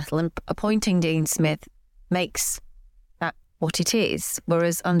relegation battle, and appointing Dean Smith makes that what it is.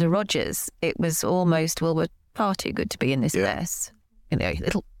 Whereas under Rodgers, it was almost, we're far too good to be in this mess.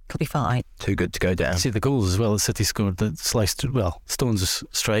 It'll be fine. Too good to go down. See the goals as well that City scored that sliced, Stones'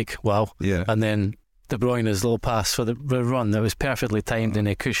 strike, wow. Yeah. And then De Bruyne's little pass for the run that was perfectly timed and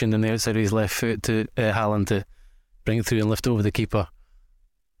he cushioned on the outside of his left foot to Haaland to bring it through and lift over the keeper.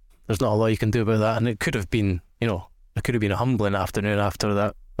 There's not a lot you can do about that, and it could have been, a humbling afternoon after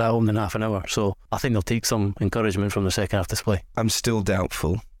that opening half an hour. So I think they'll take some encouragement from the second half display. I'm still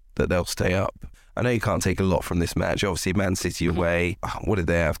doubtful that they'll stay up. I know you can't take a lot from this match. Obviously, Man City away, what did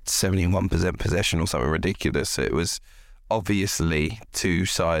they have? 71% possession or something ridiculous. It was obviously 2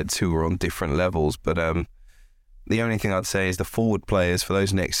 sides who were on different levels, but the only thing I'd say is the forward players for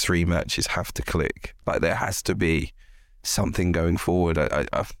those next 3 matches have to click. Like, there has to be something going forward.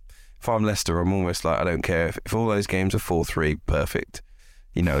 If I'm Leicester, I'm almost like, I don't care. If all those games are 4-3, perfect.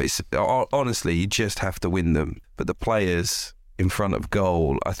 It's honestly, you just have to win them. But the players in front of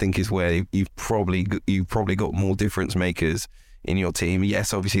goal, I think, is where you've probably got more difference makers in your team.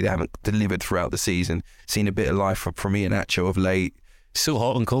 Yes, obviously they haven't delivered throughout the season. Seen a bit of life from Iheanacho of late. So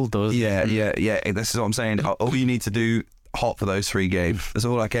hot and cold, though. Yeah. This is what I'm saying. All you need to do, hot for those 3 games. That's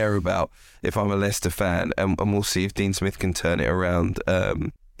all I care about if I'm a Leicester fan. And we'll see if Dean Smith can turn it around.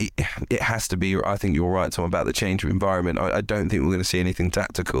 It has to be, I think you're right, Tom, about the change of environment. I don't think we're going to see anything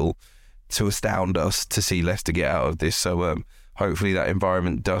tactical to astound us to see Leicester get out of this. So hopefully that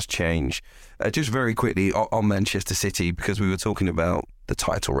environment does change. Just very quickly on Manchester City, because we were talking about the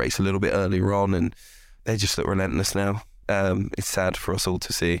title race a little bit earlier on, and they just look relentless now. It's sad for us all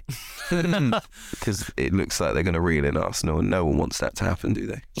to see because it looks like they're going to reel in Arsenal, and no one wants that to happen, do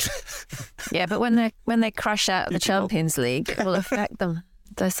they? Yeah, but when they crash out of the Champions League, it will affect them.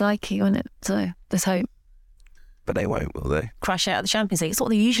 Their psyche, won't it? So there's hope. But they won't, will they? Crash out of the Champions League. It's what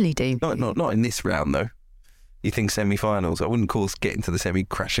they usually do. Not in this round, though. You think semi-finals? I wouldn't call getting to the semi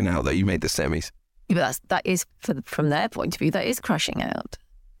crashing out, though. You made the semis. Yeah, but that is from their point of view, that is crashing out.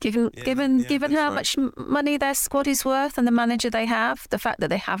 Given how much money their squad is worth and the manager they have, the fact that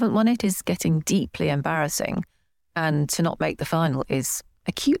they haven't won it is getting deeply embarrassing, and to not make the final is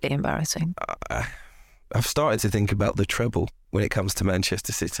acutely embarrassing. I've started to think about the treble when it comes to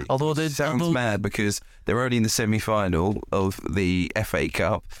Manchester City. Although it sounds mad because they're only in the semi-final of the FA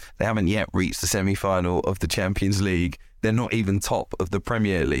Cup. They haven't yet reached the semi-final of the Champions League. They're not even top of the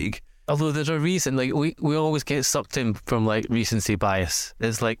Premier League. Although there's a reason, like we always get sucked in from like recency bias.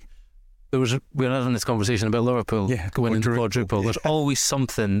 It's like we were having this conversation about Liverpool winning the quadruple. There's always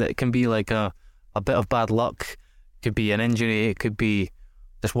something that can be like a bit of bad luck. It could be an injury. It could be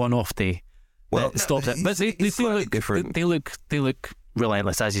just one off day. Well, stopped it. But they look different. They look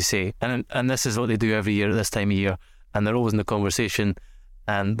relentless, as you say, and this is what they do every year at this time of year, and they're always in the conversation.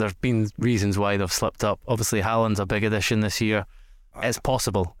 And there's been reasons why they've slipped up. Obviously, Haaland's a big addition this year. It's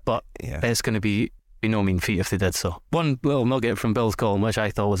possible, but it's going to be no mean feat if they did so. One little nugget from Bill's column, which I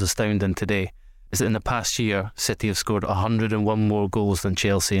thought was astounding today, is that in the past year, City have scored 101 more goals than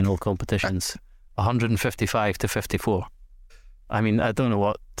Chelsea in all competitions, 155 to 54. I mean, I don't know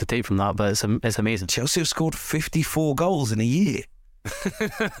what to take from that, but it's amazing. Chelsea have scored 54 goals in a year.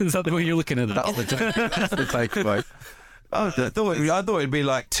 Is that the way you're looking at it? That's the takeaway. I thought it'd be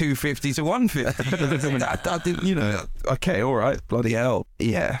like 250 to 150. I didn't, okay, all right, bloody hell.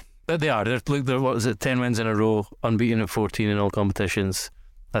 Yeah. But they are. They're what was it, 10 wins in a row, unbeaten in 14 in all competitions.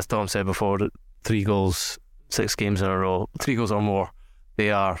 As Tom said before, 3 goals, 6 games in a row, 3 goals or more.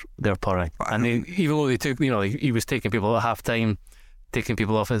 They're purring. And even though they took, he was taking people at half time, taking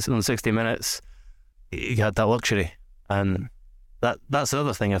people off on 60 minutes, he had that luxury. And that's the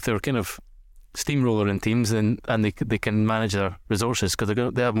other thing. If they're kind of steamrolling teams and they can manage their resources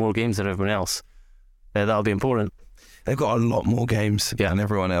because they have more games than everyone else, that'll be important. They've got a lot more games than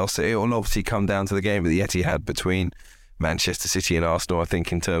everyone else. It will obviously come down to the game at the Etihad between Manchester City and Arsenal. I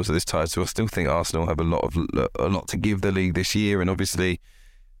think in terms of this title, I still think Arsenal have a lot to give the league this year, and obviously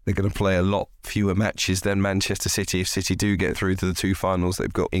they're going to play a lot fewer matches than Manchester City if City do get through to the 2 finals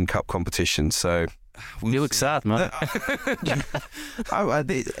they've got in cup competition. So you look sad, man.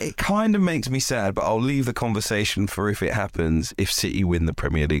 It kind of makes me sad, but I'll leave the conversation for if it happens, if City win the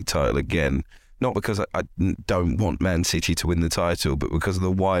Premier League title again. Not because I don't want Man City to win the title, but because of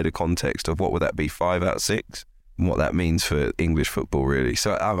the wider context of what would that be, 5 out of 6? And what that means for English football, really.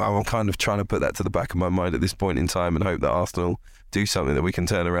 So I'm kind of trying to put that to the back of my mind at this point in time and hope that Arsenal do something that we can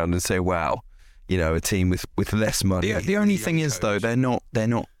turn around and say, wow, a team with less money. The only thing is, though, they're not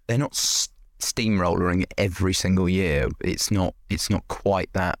steamrolling every single year. It's not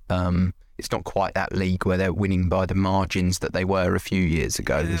quite that. It's not quite that league where they're winning by the margins that they were a few years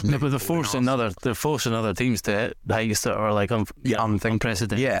ago. No, but they're forcing other teams to hit heights that are like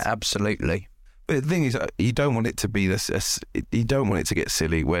unprecedented. Yeah, absolutely. But the thing is, you don't want it to be this. You don't want it to get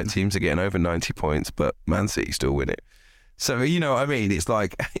silly where teams are getting over 90 points, but Man City still win it. So you know what I mean? It's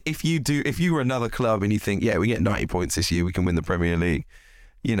like if you were another club and you think, we get 90 points this year, we can win the Premier League.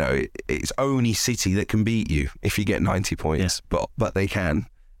 It's only City that can beat you if you get 90 points, but they can.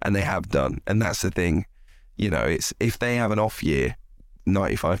 And they have done. And that's the thing. It's if they have an off year,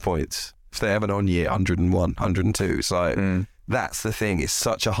 95 points. If they have an on year, 101, 102. It's like, that's the thing. It's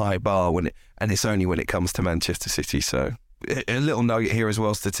such a high bar and it's only when it comes to Manchester City. So a little nugget here as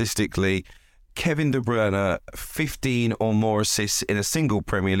well statistically. Kevin De Bruyne, 15 or more assists in a single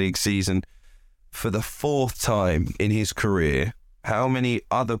Premier League season for the 4th time in his career. How many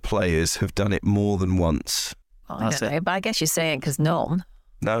other players have done it more than once? I don't know, but I guess you're saying because none.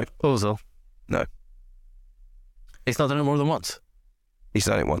 No. Ozil? No. He's not done it more than once? He's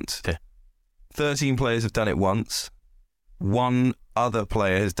done it once. Okay. 13 players have done it once. 1 other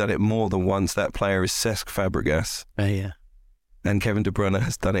player has done it more than once. That player is Cesc Fabregas. Yeah. and Kevin De Bruyne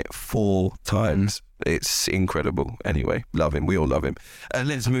has done it 4 times. It's incredible. Anyway, love him. We all love him.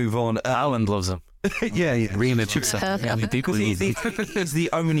 Let's move on. Haaland loves him. Yeah. Really loves him. He's the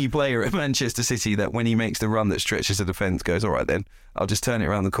only player at Manchester City that when he makes the run that stretches the defence goes, all right then, I'll just turn it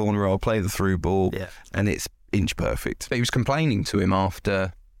around the corner, I'll play the through ball, and it's inch perfect. But he was complaining to him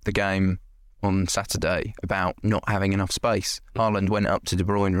after the game on Saturday about not having enough space. Haaland went up to De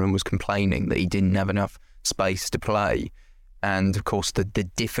Bruyne and was complaining that he didn't have enough space to play. And of course, the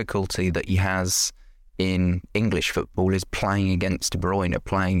difficulty that he has in English football is playing against De Bruyne,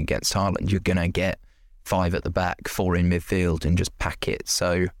 playing against Haaland. You're going to get 5 at the back, 4 in midfield, and just pack it.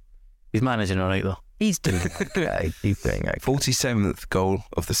 So he's managing all right, though. He's doing okay. He's doing okay. 47th goal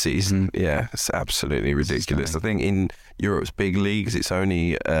of the season. Yeah, it's absolutely ridiculous. I think in Europe's big leagues, it's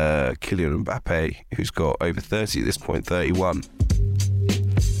only Kylian Mbappe who's got over 30 at this point, 31.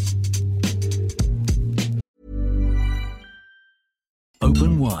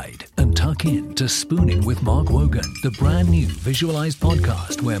 Open wide and tuck in to Spooning with Mark Wogan, the brand new visualized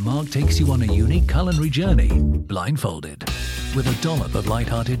podcast where Mark takes you on a unique culinary journey, blindfolded. With a dollop of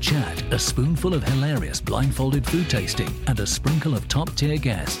light-hearted chat, a spoonful of hilarious blindfolded food tasting, and a sprinkle of top-tier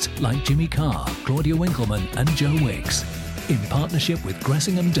guests like Jimmy Carr, Claudia Winkleman, and Joe Wicks. In partnership with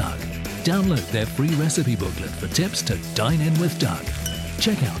Gressingham Duck, download their free recipe booklet for tips to dine in with Duck.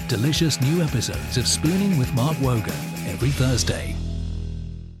 Check out delicious new episodes of Spooning with Mark Wogan every Thursday.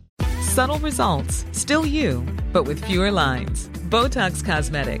 Subtle results, still you, but with fewer lines. Botox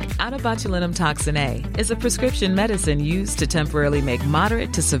Cosmetic, out of botulinum toxin A, is a prescription medicine used to temporarily make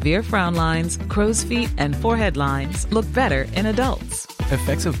moderate to severe frown lines, crow's feet, and forehead lines look better in adults.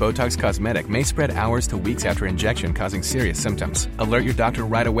 Effects of Botox Cosmetic may spread hours to weeks after injection, causing serious symptoms. Alert your doctor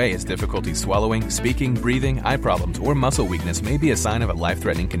right away as difficulty swallowing, speaking, breathing, eye problems, or muscle weakness may be a sign of a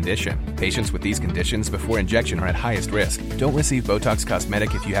life-threatening condition. Patients with these conditions before injection are at highest risk. Don't receive Botox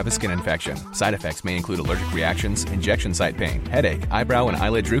Cosmetic if you have a skin infection. Side effects may include allergic reactions, injection site pain, headache, eyebrow and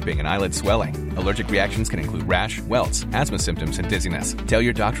eyelid drooping, and eyelid swelling. Allergic reactions can include rash, welts, asthma symptoms, and dizziness. Tell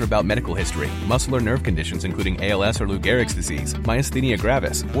your doctor about medical history, muscle or nerve conditions including ALS or Lou Gehrig's disease, myasthenia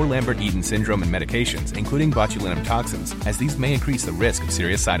gravis, or Lambert-Eaton syndrome, and medications, including botulinum toxins, as these may increase the risk of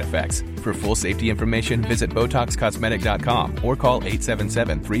serious side effects. For full safety information, visit BotoxCosmetic.com or call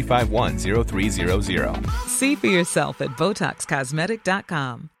 877-351-0300. See for yourself at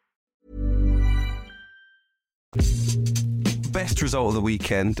BotoxCosmetic.com. Best result of the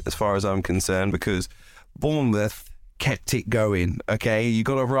weekend, as far as I'm concerned, because Bournemouth kept it going, okay? You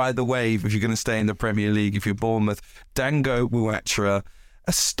got to ride the wave if you're going to stay in the Premier League. If you're Bournemouth, Dango Muachra,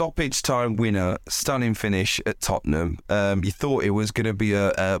 a stoppage time winner, stunning finish at Tottenham. You thought it was going to be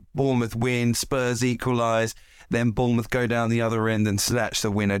a Bournemouth win, Spurs equalise, then Bournemouth go down the other end and snatch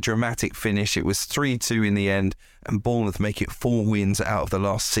the winner. Dramatic finish. It was 3-2 in the end, and Bournemouth make it 4 wins out of the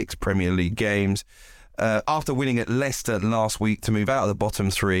last 6 Premier League games. After winning at Leicester last week to move out of the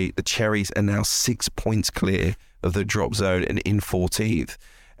bottom 3, the Cherries are now 6 points clear of the drop zone and in 14th.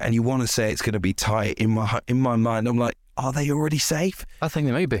 And you want to say it's going to be tight. In my mind, I'm like, are they already safe? I think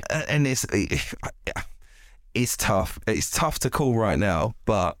they may be. And it's tough. It's tough to call right now,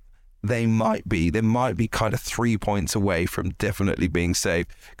 but they might be. They might be kind of 3 points away from definitely being safe,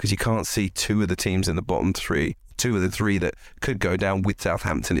 because you can't see 2 of the teams in the bottom 3, 2 of the 3 that could go down with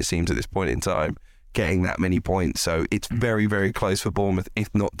Southampton, it seems, at this point in time, getting that many points. So it's very, very close for Bournemouth,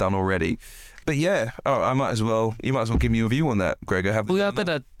 if not done already. But yeah, you might as well give me your view on that, Gregor. I did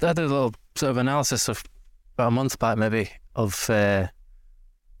a little sort of analysis of about a month back, maybe, of the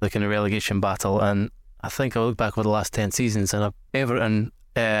kind of relegation battle, and I think I look back over the last 10 seasons, and Everton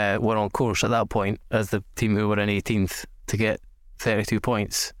were on course at that point as the team who were in 18th to get 32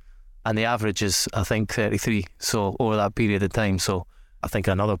 points, and the average is, I think, 33. So over that period of time, so I think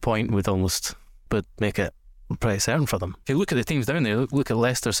another point would make it pretty certain for them. If you look at the teams down there, look at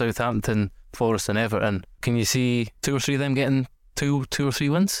Leicester, Southampton, Forest and Everton, can you see 2 or 3 of them getting two or three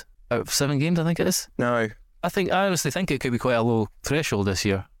wins out of 7 games, I think it is? No. I honestly think it could be quite a low threshold this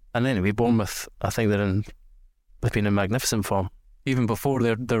year. And anyway, Bournemouth, I think they've been in magnificent form. Even before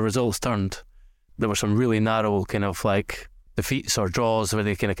their results turned, there were some really narrow kind of like defeats or draws where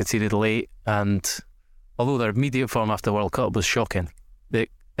they kind of conceded late, and although their immediate form after the World Cup was shocking, their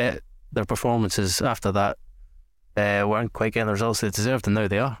performances after that weren't quite getting the results they deserved, and now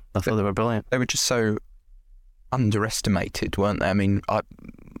they are. I thought they were brilliant. They were just so underestimated, weren't they? I mean, I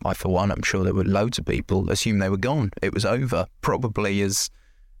for one, I'm sure there were loads of people assumed they were gone. It was over, probably as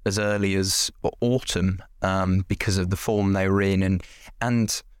early as autumn, because of the form they were in,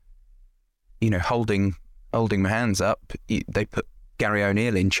 and you know, holding my hands up. They put Gary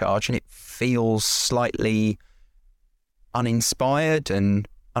O'Neill in charge, and it feels slightly uninspired and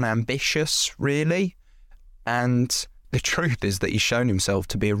unambitious, really. And the truth is that he's shown himself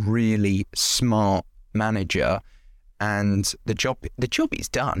to be a really smart manager, and the job he's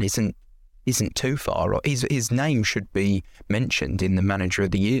done isn't too far. His name should be mentioned in the Manager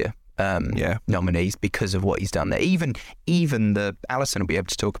of the Year nominees because of what he's done there. Even the Alisson will be able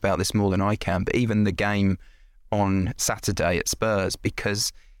to talk about this more than I can, but even the game on Saturday at Spurs,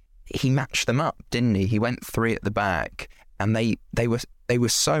 because he matched them up, didn't he? He went 3 at the back, and they were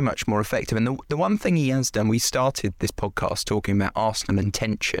so much more effective. And the one thing he has done, we started this podcast talking about Arsenal and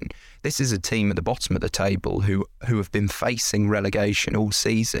tension. This is a team at the bottom of the table who have been facing relegation all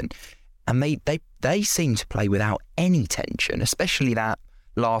season, and they seem to play without any tension, especially that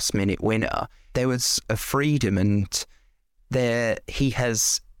last minute winner. There was a freedom, and he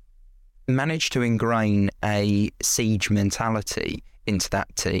has managed to ingrain a siege mentality into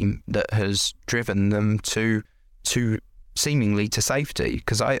that team that has driven them to seemingly to safety.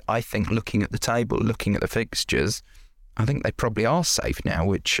 Because I think, looking at the table, looking at the fixtures, I think they probably are safe now,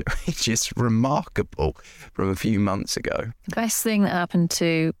 which is just remarkable from a few months ago. The best thing that happened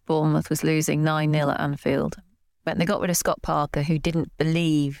to Bournemouth was losing 9-0 at Anfield. When they got rid of Scott Parker, who didn't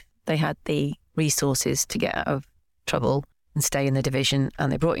believe they had the resources to get out of trouble and stay in the division,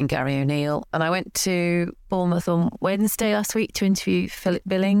 and they brought in Gary O'Neill. And I went to Bournemouth on Wednesday last week to interview Philip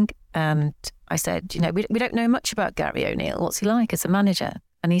Billing, and I said, we don't know much about Gary O'Neill. What's he like as a manager?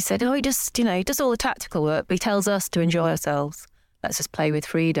 And he said, he does all the tactical work, but he tells us to enjoy ourselves. Let's just play with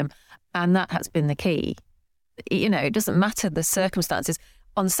freedom. And that has been the key. It doesn't matter the circumstances.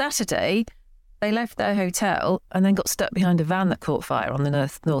 On Saturday, they left their hotel and then got stuck behind a van that caught fire on the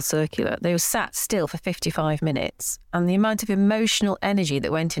North Circular. They were sat still for 55 minutes. And the amount of emotional energy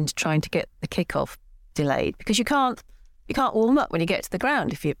that went into trying to get the kickoff delayed, because you can't warm up when you get to the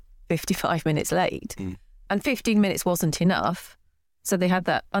ground if you're 55 minutes late. And 15 minutes wasn't enough. So they had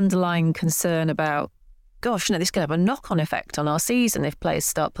that underlying concern about, gosh, this could have a knock-on effect on our season if players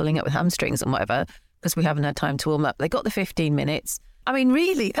start pulling up with hamstrings and whatever, because we haven't had time to warm up. They got the 15 minutes. I mean,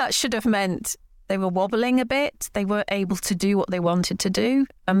 really, that should have meant they were wobbling a bit. They weren't able to do what they wanted to do.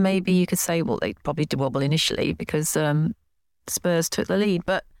 And maybe you could say, well, they probably did wobble initially because Spurs took the lead.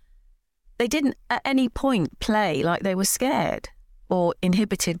 But they didn't at any point play like they were scared or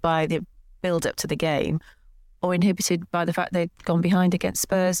inhibited by the build-up to the game, or inhibited by the fact they'd gone behind against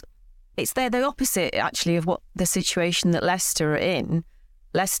Spurs. They're the opposite, actually, of what the situation that Leicester are in.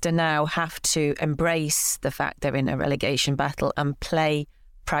 Leicester now have to embrace the fact they're in a relegation battle and play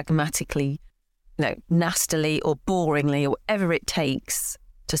pragmatically, nastily or boringly or whatever it takes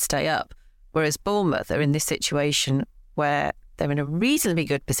to stay up. Whereas Bournemouth are in this situation where they're in a reasonably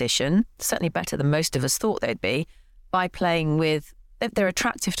good position, certainly better than most of us thought they'd be, by playing with... They're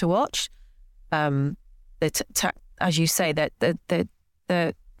attractive to watch. As you say,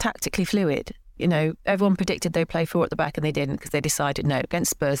 they're tactically fluid. Everyone predicted they'd play 4 at the back and they didn't, because they decided, no, against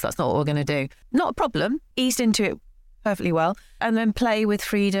Spurs, that's not what we're going to do. Not a problem. Eased into it perfectly well. And then play with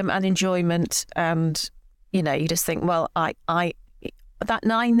freedom and enjoyment. And, you just think, well, that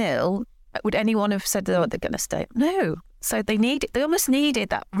 9-0, would anyone have said, they're going to stay? No. So they almost needed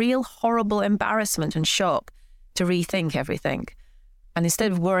that real horrible embarrassment and shock to rethink everything. And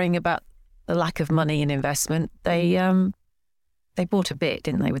instead of worrying about the lack of money and investment, they bought a bit,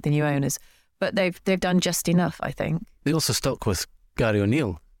 didn't they, with the new owners? But they've done just enough, I think. They also stuck with Gary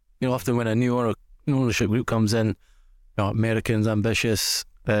O'Neill. Often when a new ownership group comes in, Americans, ambitious,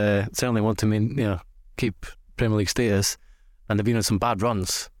 certainly want to keep Premier League status, and they've been on some bad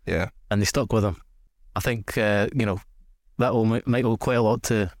runs. Yeah, and they stuck with them. I think that might owe quite a lot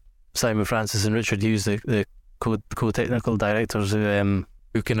to Simon Francis and Richard Hughes, the co-technical directors who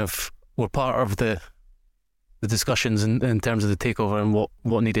kind of were part of the discussions in terms of the takeover and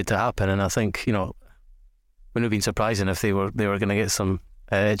what needed to happen. And I think, wouldn't have been surprising if they were going to get some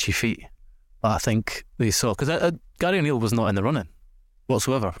itchy feet. But I think they saw, because Gary O'Neill was not in the running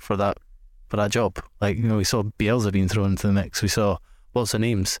whatsoever for that job. We saw Bielsa being thrown into the mix. We saw lots of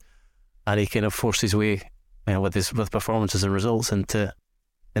names, and he kind of forced his way with performances and results into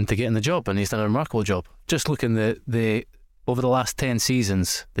getting the job, and he's done a remarkable job. Just looking the over the last 10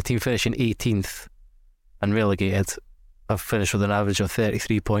 seasons, the team finishing 18th and relegated have finished with an average of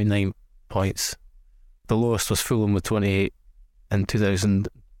 33.9 points. The lowest was Fulham with 28 in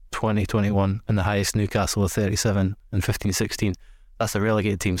 2020-21, and the highest Newcastle with 37 in 15-16. That's a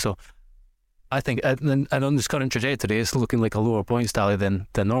relegated team. So I think, and on this current trajectory, it's looking like a lower points tally than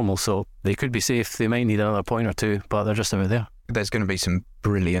normal. So they could be safe. They might need another point or two, but they're just about there. There's going to be some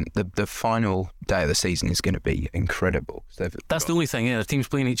brilliant... The final day of the season is going to be incredible. That's the only thing, the teams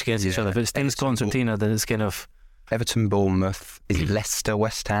playing each against each other. If it's Stens Concertina, then it's kind of... Everton, Bournemouth, is Leicester,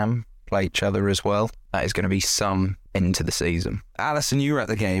 West Ham play each other as well. That is going to be some end to the season. Alison, you were at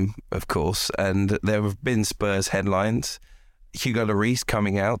the game, of course, and there have been Spurs headlines. Hugo Lloris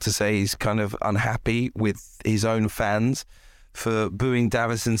coming out to say he's kind of unhappy with his own fans for booing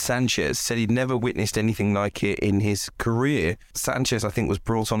Davinson Sanchez. Said he'd never witnessed anything like it in his career. Sanchez, I think, was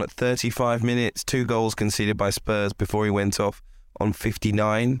brought on at 35 minutes, 2 goals conceded by Spurs before he went off on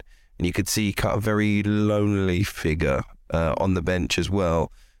 59. And you could see he cut a very lonely figure on the bench as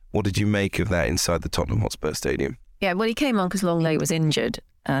well. What did you make of that inside the Tottenham Hotspur Stadium? Yeah, well, he came on because Longley was injured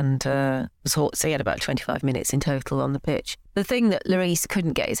and so he had about 25 minutes in total on the pitch. The thing that Lloris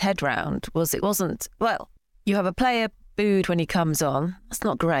couldn't get his head round was it wasn't, well, you have a player booed when he comes on. That's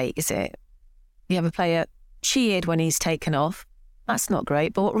not great, is it? You have a player cheered when he's taken off. That's not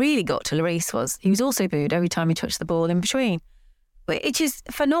great. But what really got to Lloris was he was also booed every time he touched the ball in between, which is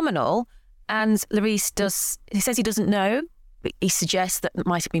phenomenal. And Lloris he says he doesn't know. He suggests that it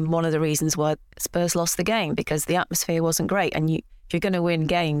might have been one of the reasons why Spurs lost the game, because the atmosphere wasn't great. And if you're going to win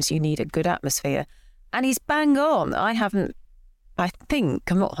games, you need a good atmosphere. And he's bang on. I'm not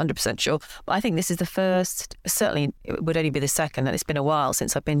 100% sure, but I think this is the first, certainly it would only be the second, and it's been a while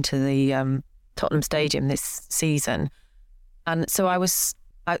since I've been to the Tottenham Stadium this season. And so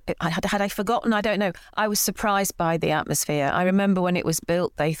had I forgotten? I don't know. I was surprised by the atmosphere. I remember when it was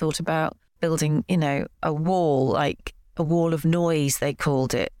built, they thought about building, a wall, like a wall of noise, they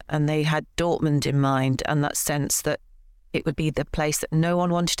called it. And they had Dortmund in mind, and that sense that it would be the place that no one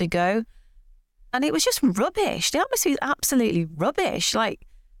wanted to go. And it was just rubbish. The atmosphere was absolutely rubbish. Like,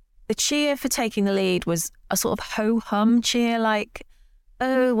 the cheer for taking the lead was a sort of ho-hum cheer, like,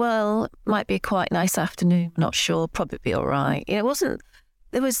 oh, well, might be a quite nice afternoon. Not sure, probably be all right. It wasn't,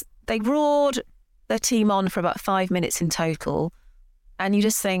 they roared their team on for about 5 minutes in total. And you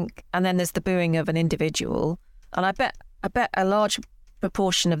just think, and then there's the booing of an individual. And I bet a large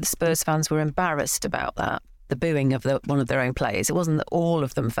proportion of the Spurs fans were embarrassed about that, the booing of one of their own players. It wasn't that all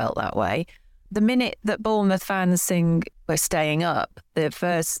of them felt that way. The minute that Bournemouth fans sing "We're staying up," the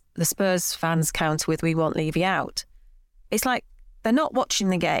Spurs fans counter with "We want Levy out." It's like they're not watching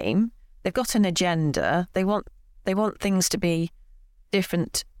the game. They've got an agenda. They want things to be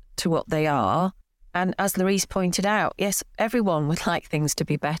different to what they are. And as Lloris pointed out, yes, everyone would like things to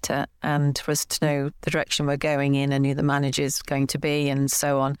be better and for us to know the direction we're going in and who the manager's going to be and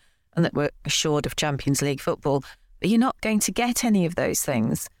so on, and that we're assured of Champions League football. But you're not going to get any of those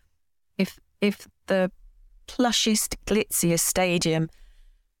things if the plushest, glitziest stadium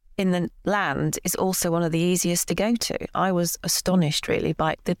in the land is also one of the easiest to go to. I was astonished, really,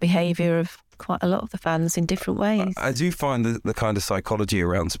 by the behaviour of quite a lot of the fans in different ways. I do find the kind of psychology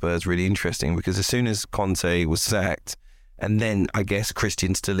around Spurs really interesting, because as soon as Conte was sacked, and then I guess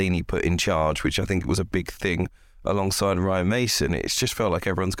Christian Stellini put in charge, which I think was a big thing alongside Ryan Mason, it's just felt like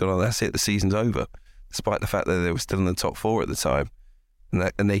everyone's gone, oh, that's it, the season's over, despite the fact that they were still in the top 4 at the time.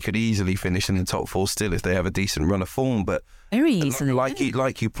 And they could easily finish in the top 4 still if they have a decent run of form. But very easily,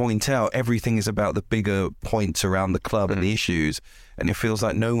 like you point out, everything is about the bigger points around the club and the issues. And it feels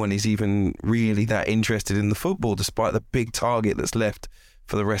like no one is even really that interested in the football, despite the big target that's left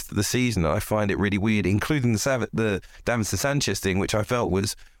for the rest of the season. I find it really weird, including the Davinson Sanchez thing, which I felt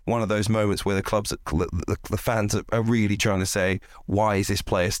was one of those moments where the fans are really trying to say, why is this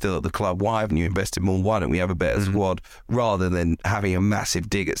player still at the club? Why haven't you invested more? Why don't we have a better squad? Rather than having a massive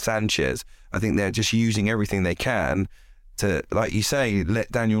dig at Sanchez. I think they're just using everything they can to, like you say,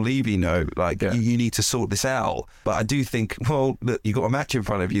 let Daniel Levy know, you need to sort this out. But I do think, well, look, you've got a match in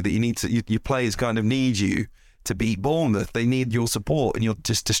front of you that you need to, your players kind of need you to beat Bournemouth. They need your support, and you're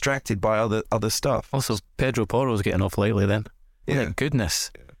just distracted by other stuff. Also, Pedro Porro's getting off lately then. Yeah. My goodness.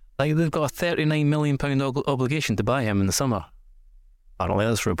 Yeah. Like, they've got a £39 million obligation to buy him in the summer. Apparently,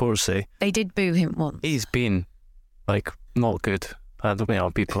 that's what reports say. They did boo him once. He's been, not good. I don't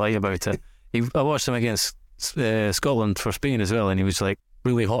know, be polite about it. I watched him against Scotland for Spain as well, and he was,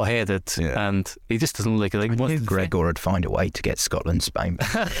 really hot-headed, and he just doesn't look like... I knew Gregor would find a way to get Scotland, Spain.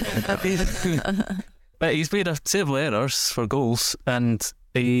 But he's made several errors for goals, and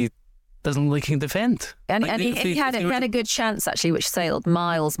he doesn't look like he can defend. And he had a good chance, actually, which sailed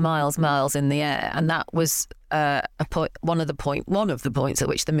miles in the air, and that was one of the points at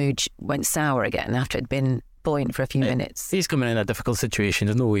which the mood went sour again after it had been buoyant for a few minutes. He's coming in a difficult situation.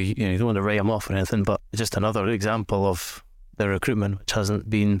 There's no way, you don't want to write him off or anything, but just another example of the recruitment which hasn't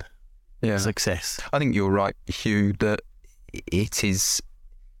been a success. I think you're right, Hugh, that it is...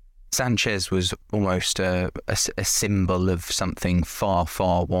 Sanchez was almost a symbol of something far,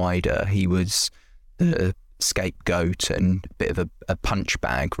 far wider. He was the scapegoat and a bit of a punch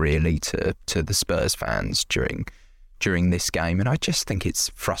bag, really, to the Spurs fans during during this game, and I just think it's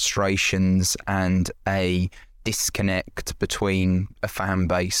frustrations and a disconnect between a fan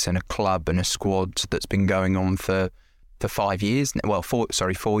base and a club and a squad that's been going on for 5 years. Well,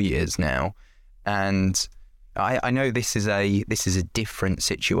 4 years now, and I know this is a different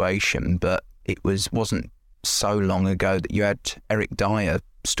situation, but it wasn't so long ago that you had Eric Dyer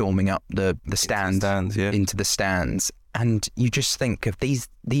storming up the stands, into the stands, and you just think of these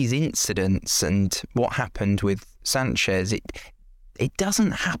incidents and what happened with Sanchez. It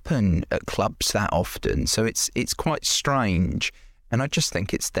doesn't happen at clubs that often, so it's quite strange, and I just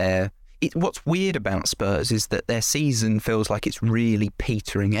think it's there. What's weird about Spurs is that their season feels like it's really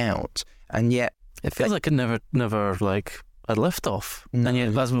petering out, and yet it feels like it never like a lift off. No. And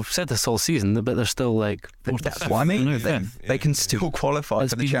yet, as we've said this whole season, but they're still like. That's what I mean. They can still qualify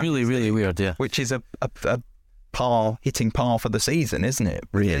for the Champions League. It's really, really weird, yeah. Which is a hitting par for the season, isn't it?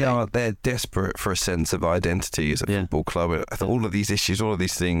 Really, they're desperate for a sense of identity as a football club. All of these issues, all of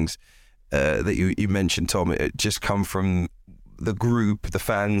these things that you mentioned, Tom, it just come from the group, the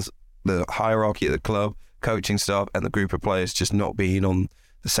fans, the hierarchy of the club, coaching staff, and the group of players just not being on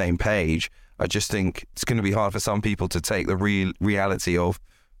the same page. I just think it's going to be hard for some people to take the reality of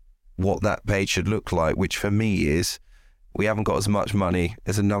what that page should look like, which for me is we haven't got as much money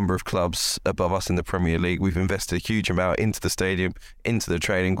as a number of clubs above us in the Premier League. We've invested a huge amount into the stadium, into the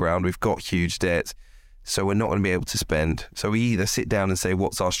training ground. We've got huge debt, so we're not going to be able to spend. So we either sit down and say,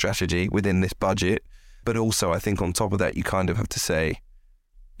 what's our strategy within this budget? But also, I think on top of that, you kind of have to say,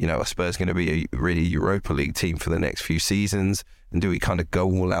 are Spurs going to be a really Europa League team for the next few seasons? And do we kind of go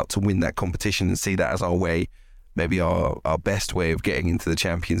all out to win that competition and see that as our way, maybe our best way of getting into the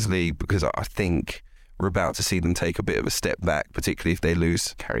Champions League? Because I think we're about to see them take a bit of a step back, particularly if they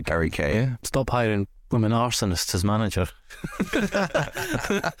lose Harry Kane. Yeah. Stop hiring women arsonists as manager.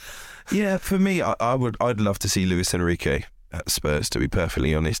 Yeah, for me, I'd love to see Luis Enrique at Spurs, to be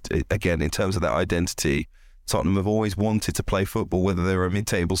perfectly honest. Again, in terms of that identity, Tottenham have always wanted to play football, whether they're a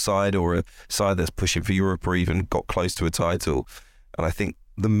mid-table side or a side that's pushing for Europe or even got close to a title. And I think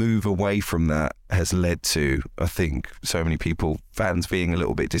the move away from that has led to, I think, so many fans being a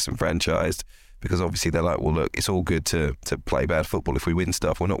little bit disenfranchised, because obviously they're like, well, look, it's all good to play bad football. If we win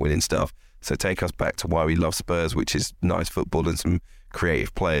stuff, we're not winning stuff. So take us back to why we love Spurs, which is nice football and some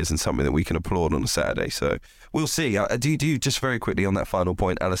creative players and something that we can applaud on a Saturday. So we'll see. Do you just very quickly on that final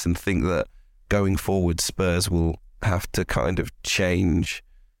point, Alison, think that going forward, Spurs will have to kind of change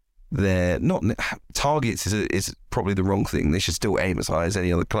their targets is probably the wrong thing. They should still aim as high as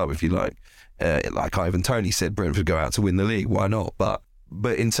any other club, if you like. Like Ivan Toney said, Brentford go out to win the league. Why not?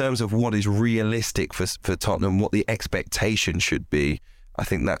 But in terms of what is realistic for Tottenham, what the expectation should be, I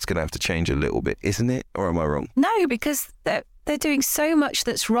think that's going to have to change a little bit, isn't it? Or am I wrong? No, because they're doing so much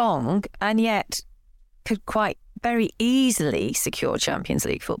that's wrong, and yet could quite very easily secure Champions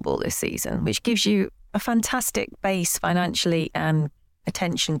League football this season, which gives you a fantastic base financially and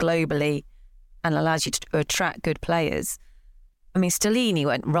attention globally, and allows you to attract good players. I mean, Stellini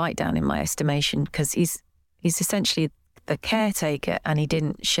went right down in my estimation because he's essentially the caretaker, and he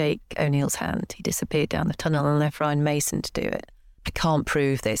didn't shake O'Neill's hand. He disappeared down the tunnel and left Ryan Mason to do it. I can't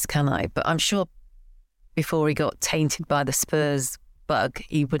prove this, can I? But I'm sure before he got tainted by the Spurs bug,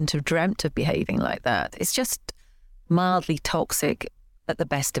 he wouldn't have dreamt of behaving like that. It's just mildly toxic at the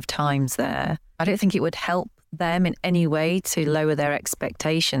best of times there. I don't think it would help them in any way to lower their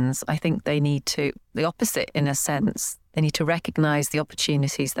expectations. I think they need to, the opposite in a sense, they need to recognise the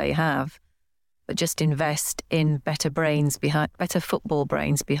opportunities they have, but just invest in better football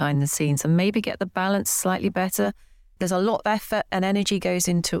brains behind the scenes, and maybe get the balance slightly better. There's a lot of effort and energy goes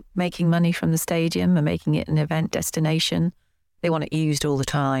into making money from the stadium and making it an event destination. They want it used all the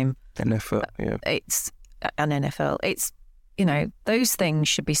time. NFL, yeah. It's an NFL. It's, those things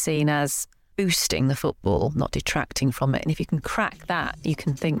should be seen as boosting the football, not detracting from it. And if you can crack that, you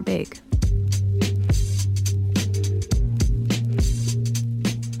can think big.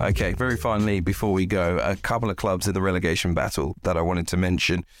 Okay, very finally, before we go, a couple of clubs in the relegation battle that I wanted to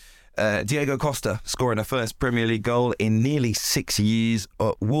mention. Diego Costa scoring a first Premier League goal in nearly 6 years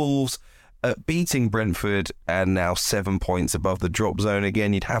at Wolves, beating Brentford, and now 7 points above the drop zone.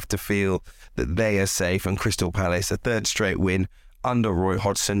 Again, you'd have to feel that they are safe. And Crystal Palace, a third straight win under Roy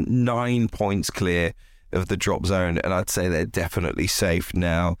Hodgson, 9 points clear of the drop zone. And I'd say they're definitely safe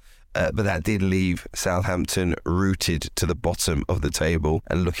now. But that did leave Southampton rooted to the bottom of the table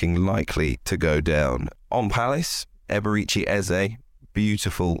and looking likely to go down. On Palace, Eberechi Eze,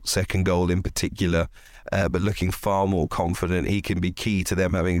 beautiful second goal in particular, but looking far more confident. He can be key to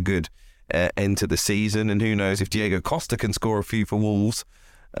them having a good end to the season. And who knows, if Diego Costa can score a few for Wolves,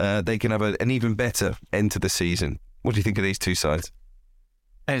 they can have an even better end to the season. What do you think of these two sides?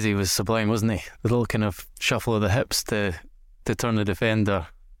 Eze was sublime, wasn't he? The little kind of shuffle of the hips to turn the defender,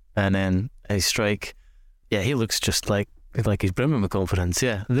 and then his strike. Yeah, he looks just like he's brimming with confidence.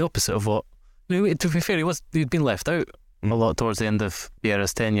 Yeah, the opposite of what. To be fair, he'd been left out a lot towards the end of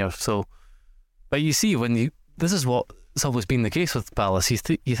Vieira's tenure. So, but you see, this is what's always been the case with Palace. You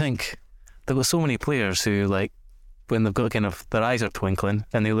think they've got so many players who, like, when they've got kind of their eyes are twinkling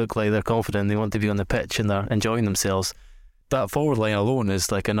and they look like they're confident, they want to be on the pitch and they're enjoying themselves. That forward line alone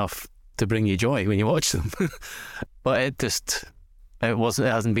is like enough to bring you joy when you watch them. But it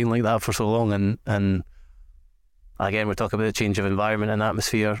hasn't been like that for so long, and again, we're talking about the change of environment and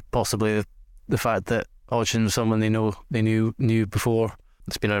atmosphere, possibly the fact that Hodgson was someone they knew before.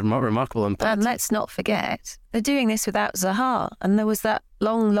 It's been a remarkable impact. And let's not forget, they're doing this without Zaha, and there was that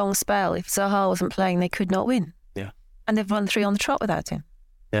long spell. If Zaha wasn't playing, they could not win. Yeah. And they've run 3 on the trot without him.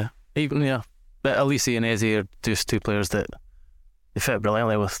 Yeah. But Elise and Eze are just two players that they fit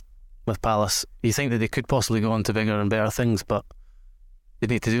brilliantly with Palace. You think that they could possibly go on to bigger and better things, but they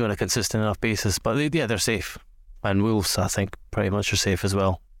need to do it on a consistent enough basis. But they're safe. And Wolves, I think, pretty much are safe as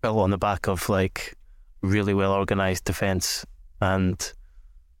well. Built on the back of like really well organised defence, and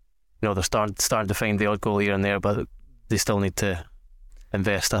they're starting to find the odd goal here and there, but they still need to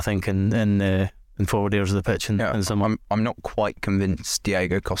invest, I think, in forward areas of the pitch. I'm not quite convinced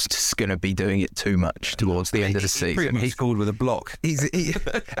Diego Costa is going to be doing it too much towards the end of the season. He scored with a block. He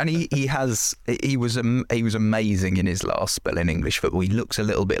was amazing in his last spell in English football. He looks a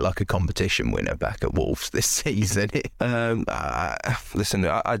little bit like a competition winner back at Wolves this season. Listen,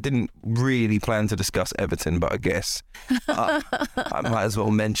 I didn't really plan to discuss Everton, but I guess I might as well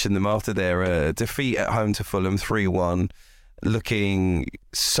mention them after their defeat at home to Fulham 3-1. Looking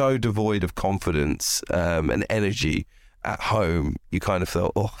so devoid of confidence and energy at home, you kind of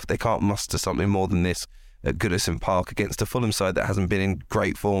thought, if they can't muster something more than this at Goodison Park against a Fulham side that hasn't been in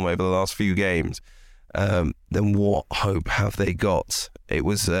great form over the last few games, then what hope have they got? It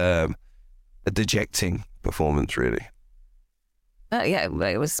was a dejecting performance, really. Yeah,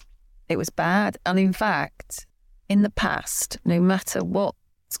 it was bad. And in fact, in the past, no matter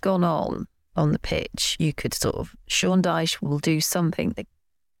what's gone on the pitch, you could Sean Dyche will do something that,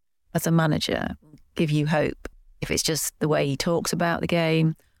 as a manager, will give you hope. If it's just the way he talks about the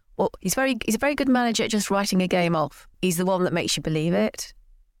game, he's a very good manager at just writing a game off. He's the one that makes you believe it.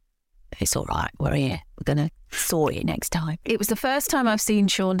 It's all right, we're here. We're going to sort it next time. It was the first time I've seen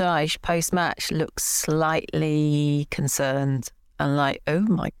Sean Dyche post-match look slightly concerned and like, oh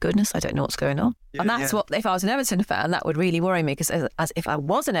my goodness, I don't know what's going on. And that's what, if I was an Everton fan, that would really worry me, because as if I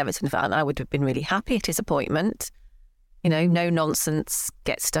was an Everton fan, I would have been really happy at his appointment. No nonsense,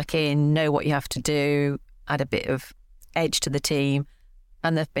 get stuck in, know what you have to do, add a bit of edge to the team.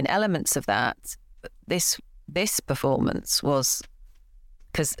 And there have been elements of that. But this performance was,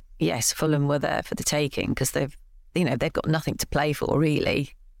 because yes, Fulham were there for the taking, because they've got nothing to play for,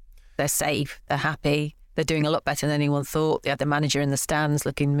 really. They're safe, they're happy. They're doing a lot better than anyone thought. They had the manager in the stands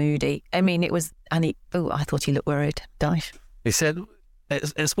looking moody. I mean, it was... I thought he looked worried, Dyche. He said, I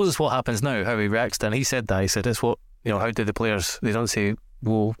suppose it's what happens now, how he reacts. And he said that. He said, it's what... how do the players... They don't say,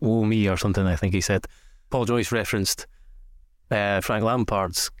 woe me or something, I think he said. Paul Joyce referenced Frank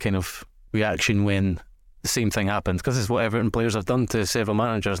Lampard's kind of reaction when the same thing happened, because it's what Everton players have done to several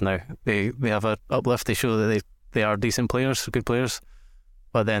managers now. They have an uplift. They show that they are decent players, good players.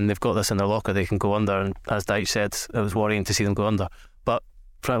 But then they've got this in their locker they can go under, and as Dyche said, it was worrying to see them go under. But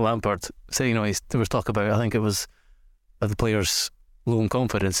Frank Lampard said, there was talk about, I think it was the players' low in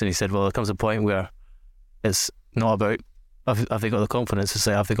confidence, and he said, well, there comes a point where it's not about have they got the confidence, it's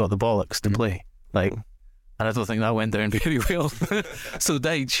like, have they got the bollocks to play? And I don't think that went down very well. So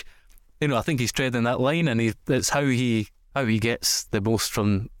Dyche, I think he's treading that line, and it's how he gets the most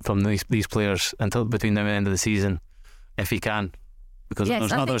from these players until between now and the end of the season, if he can.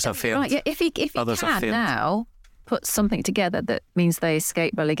 Because others have failed. Right. Yeah, if he can now put something together that means they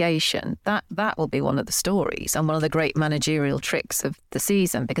escape relegation, that will be one of the stories and one of the great managerial tricks of the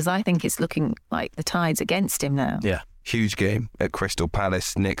season, because I think it's looking like the tide's against him now. Yeah, huge game at Crystal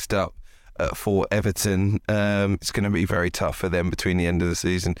Palace next up for Everton. It's going to be very tough for them between the end of the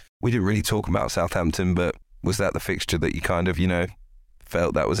season. We didn't really talk about Southampton, but was that the fixture that you kind of,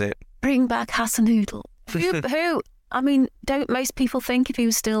 felt that was it? Bring back Hasenhüttl. Who I mean, don't most people think if he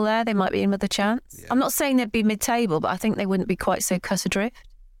was still there, they might be in with a chance? Yeah. I'm not saying they'd be mid-table, but I think they wouldn't be quite so cut adrift.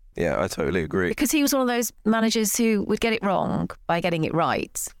 Yeah, I totally agree. Because he was one of those managers who would get it wrong by getting it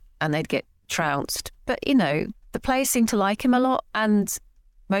right, and they'd get trounced. But, the players seem to like him a lot, and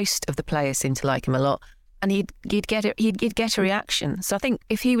most of the players seem to like him a lot. and he'd get a reaction. So I think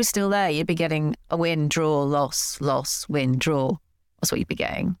if he was still there, you'd be getting a win, draw, loss, win, draw. That's what you'd be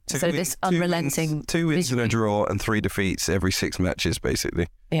getting. This unrelenting... Two wins and a draw and 3 defeats every 6 matches, basically.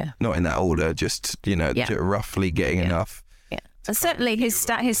 Yeah. Not in that order, just, roughly getting enough. Yeah. And certainly his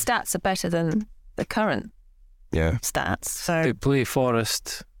stats are better than the current stats. So they play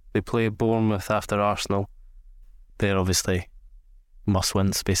Forest, they play Bournemouth after Arsenal. They're obviously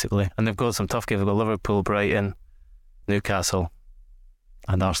must-wins, basically. And they've got some tough games. They've got Liverpool, Brighton, Newcastle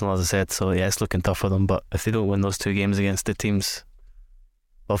and Arsenal, as I said. So, yeah, it's looking tough for them. But if they don't win those 2 games against the teams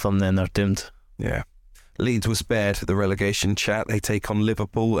of them, then they're doomed. Yeah. Leeds were spared the relegation chat. They take on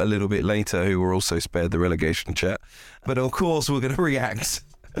Liverpool a little bit later, who were also spared the relegation chat. But of course, we're going to react.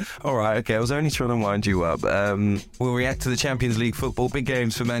 All right, okay, I was only trying to wind you up. We'll react to the Champions League football. Big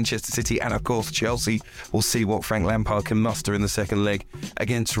games for Manchester City and, of course, Chelsea. We'll see what Frank Lampard can muster in the second leg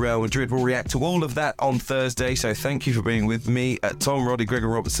against Real Madrid. We'll react to all of that on Thursday. So thank you for being with me, Tom Roddy, Gregor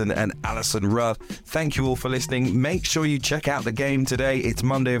Robertson and Alison Rudd. Thank you all for listening. Make sure you check out the game today. It's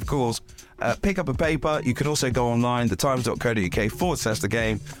Monday, of course. Pick up a paper. You can also go online, thetimes.co.uk/the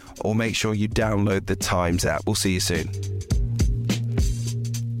game, or make sure you download the Times app. We'll see you soon.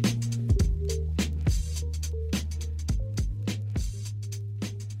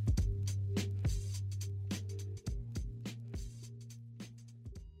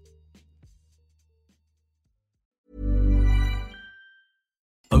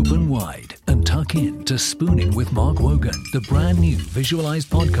 Open wide and tuck in to Spooning with Mark Wogan, the brand new visualized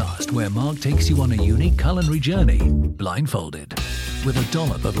podcast where Mark takes you on a unique culinary journey, blindfolded. With a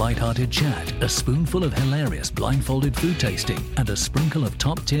dollop of light-hearted chat, a spoonful of hilarious blindfolded food tasting, and a sprinkle of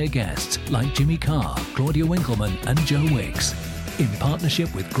top-tier guests like Jimmy Carr, Claudia Winkleman and Joe Wicks. In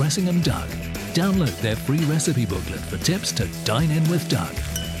partnership with Gressingham Doug. Download their free recipe booklet for tips to dine in with Doug.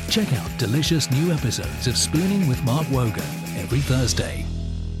 Check out delicious new episodes of Spooning with Mark Wogan every Thursday.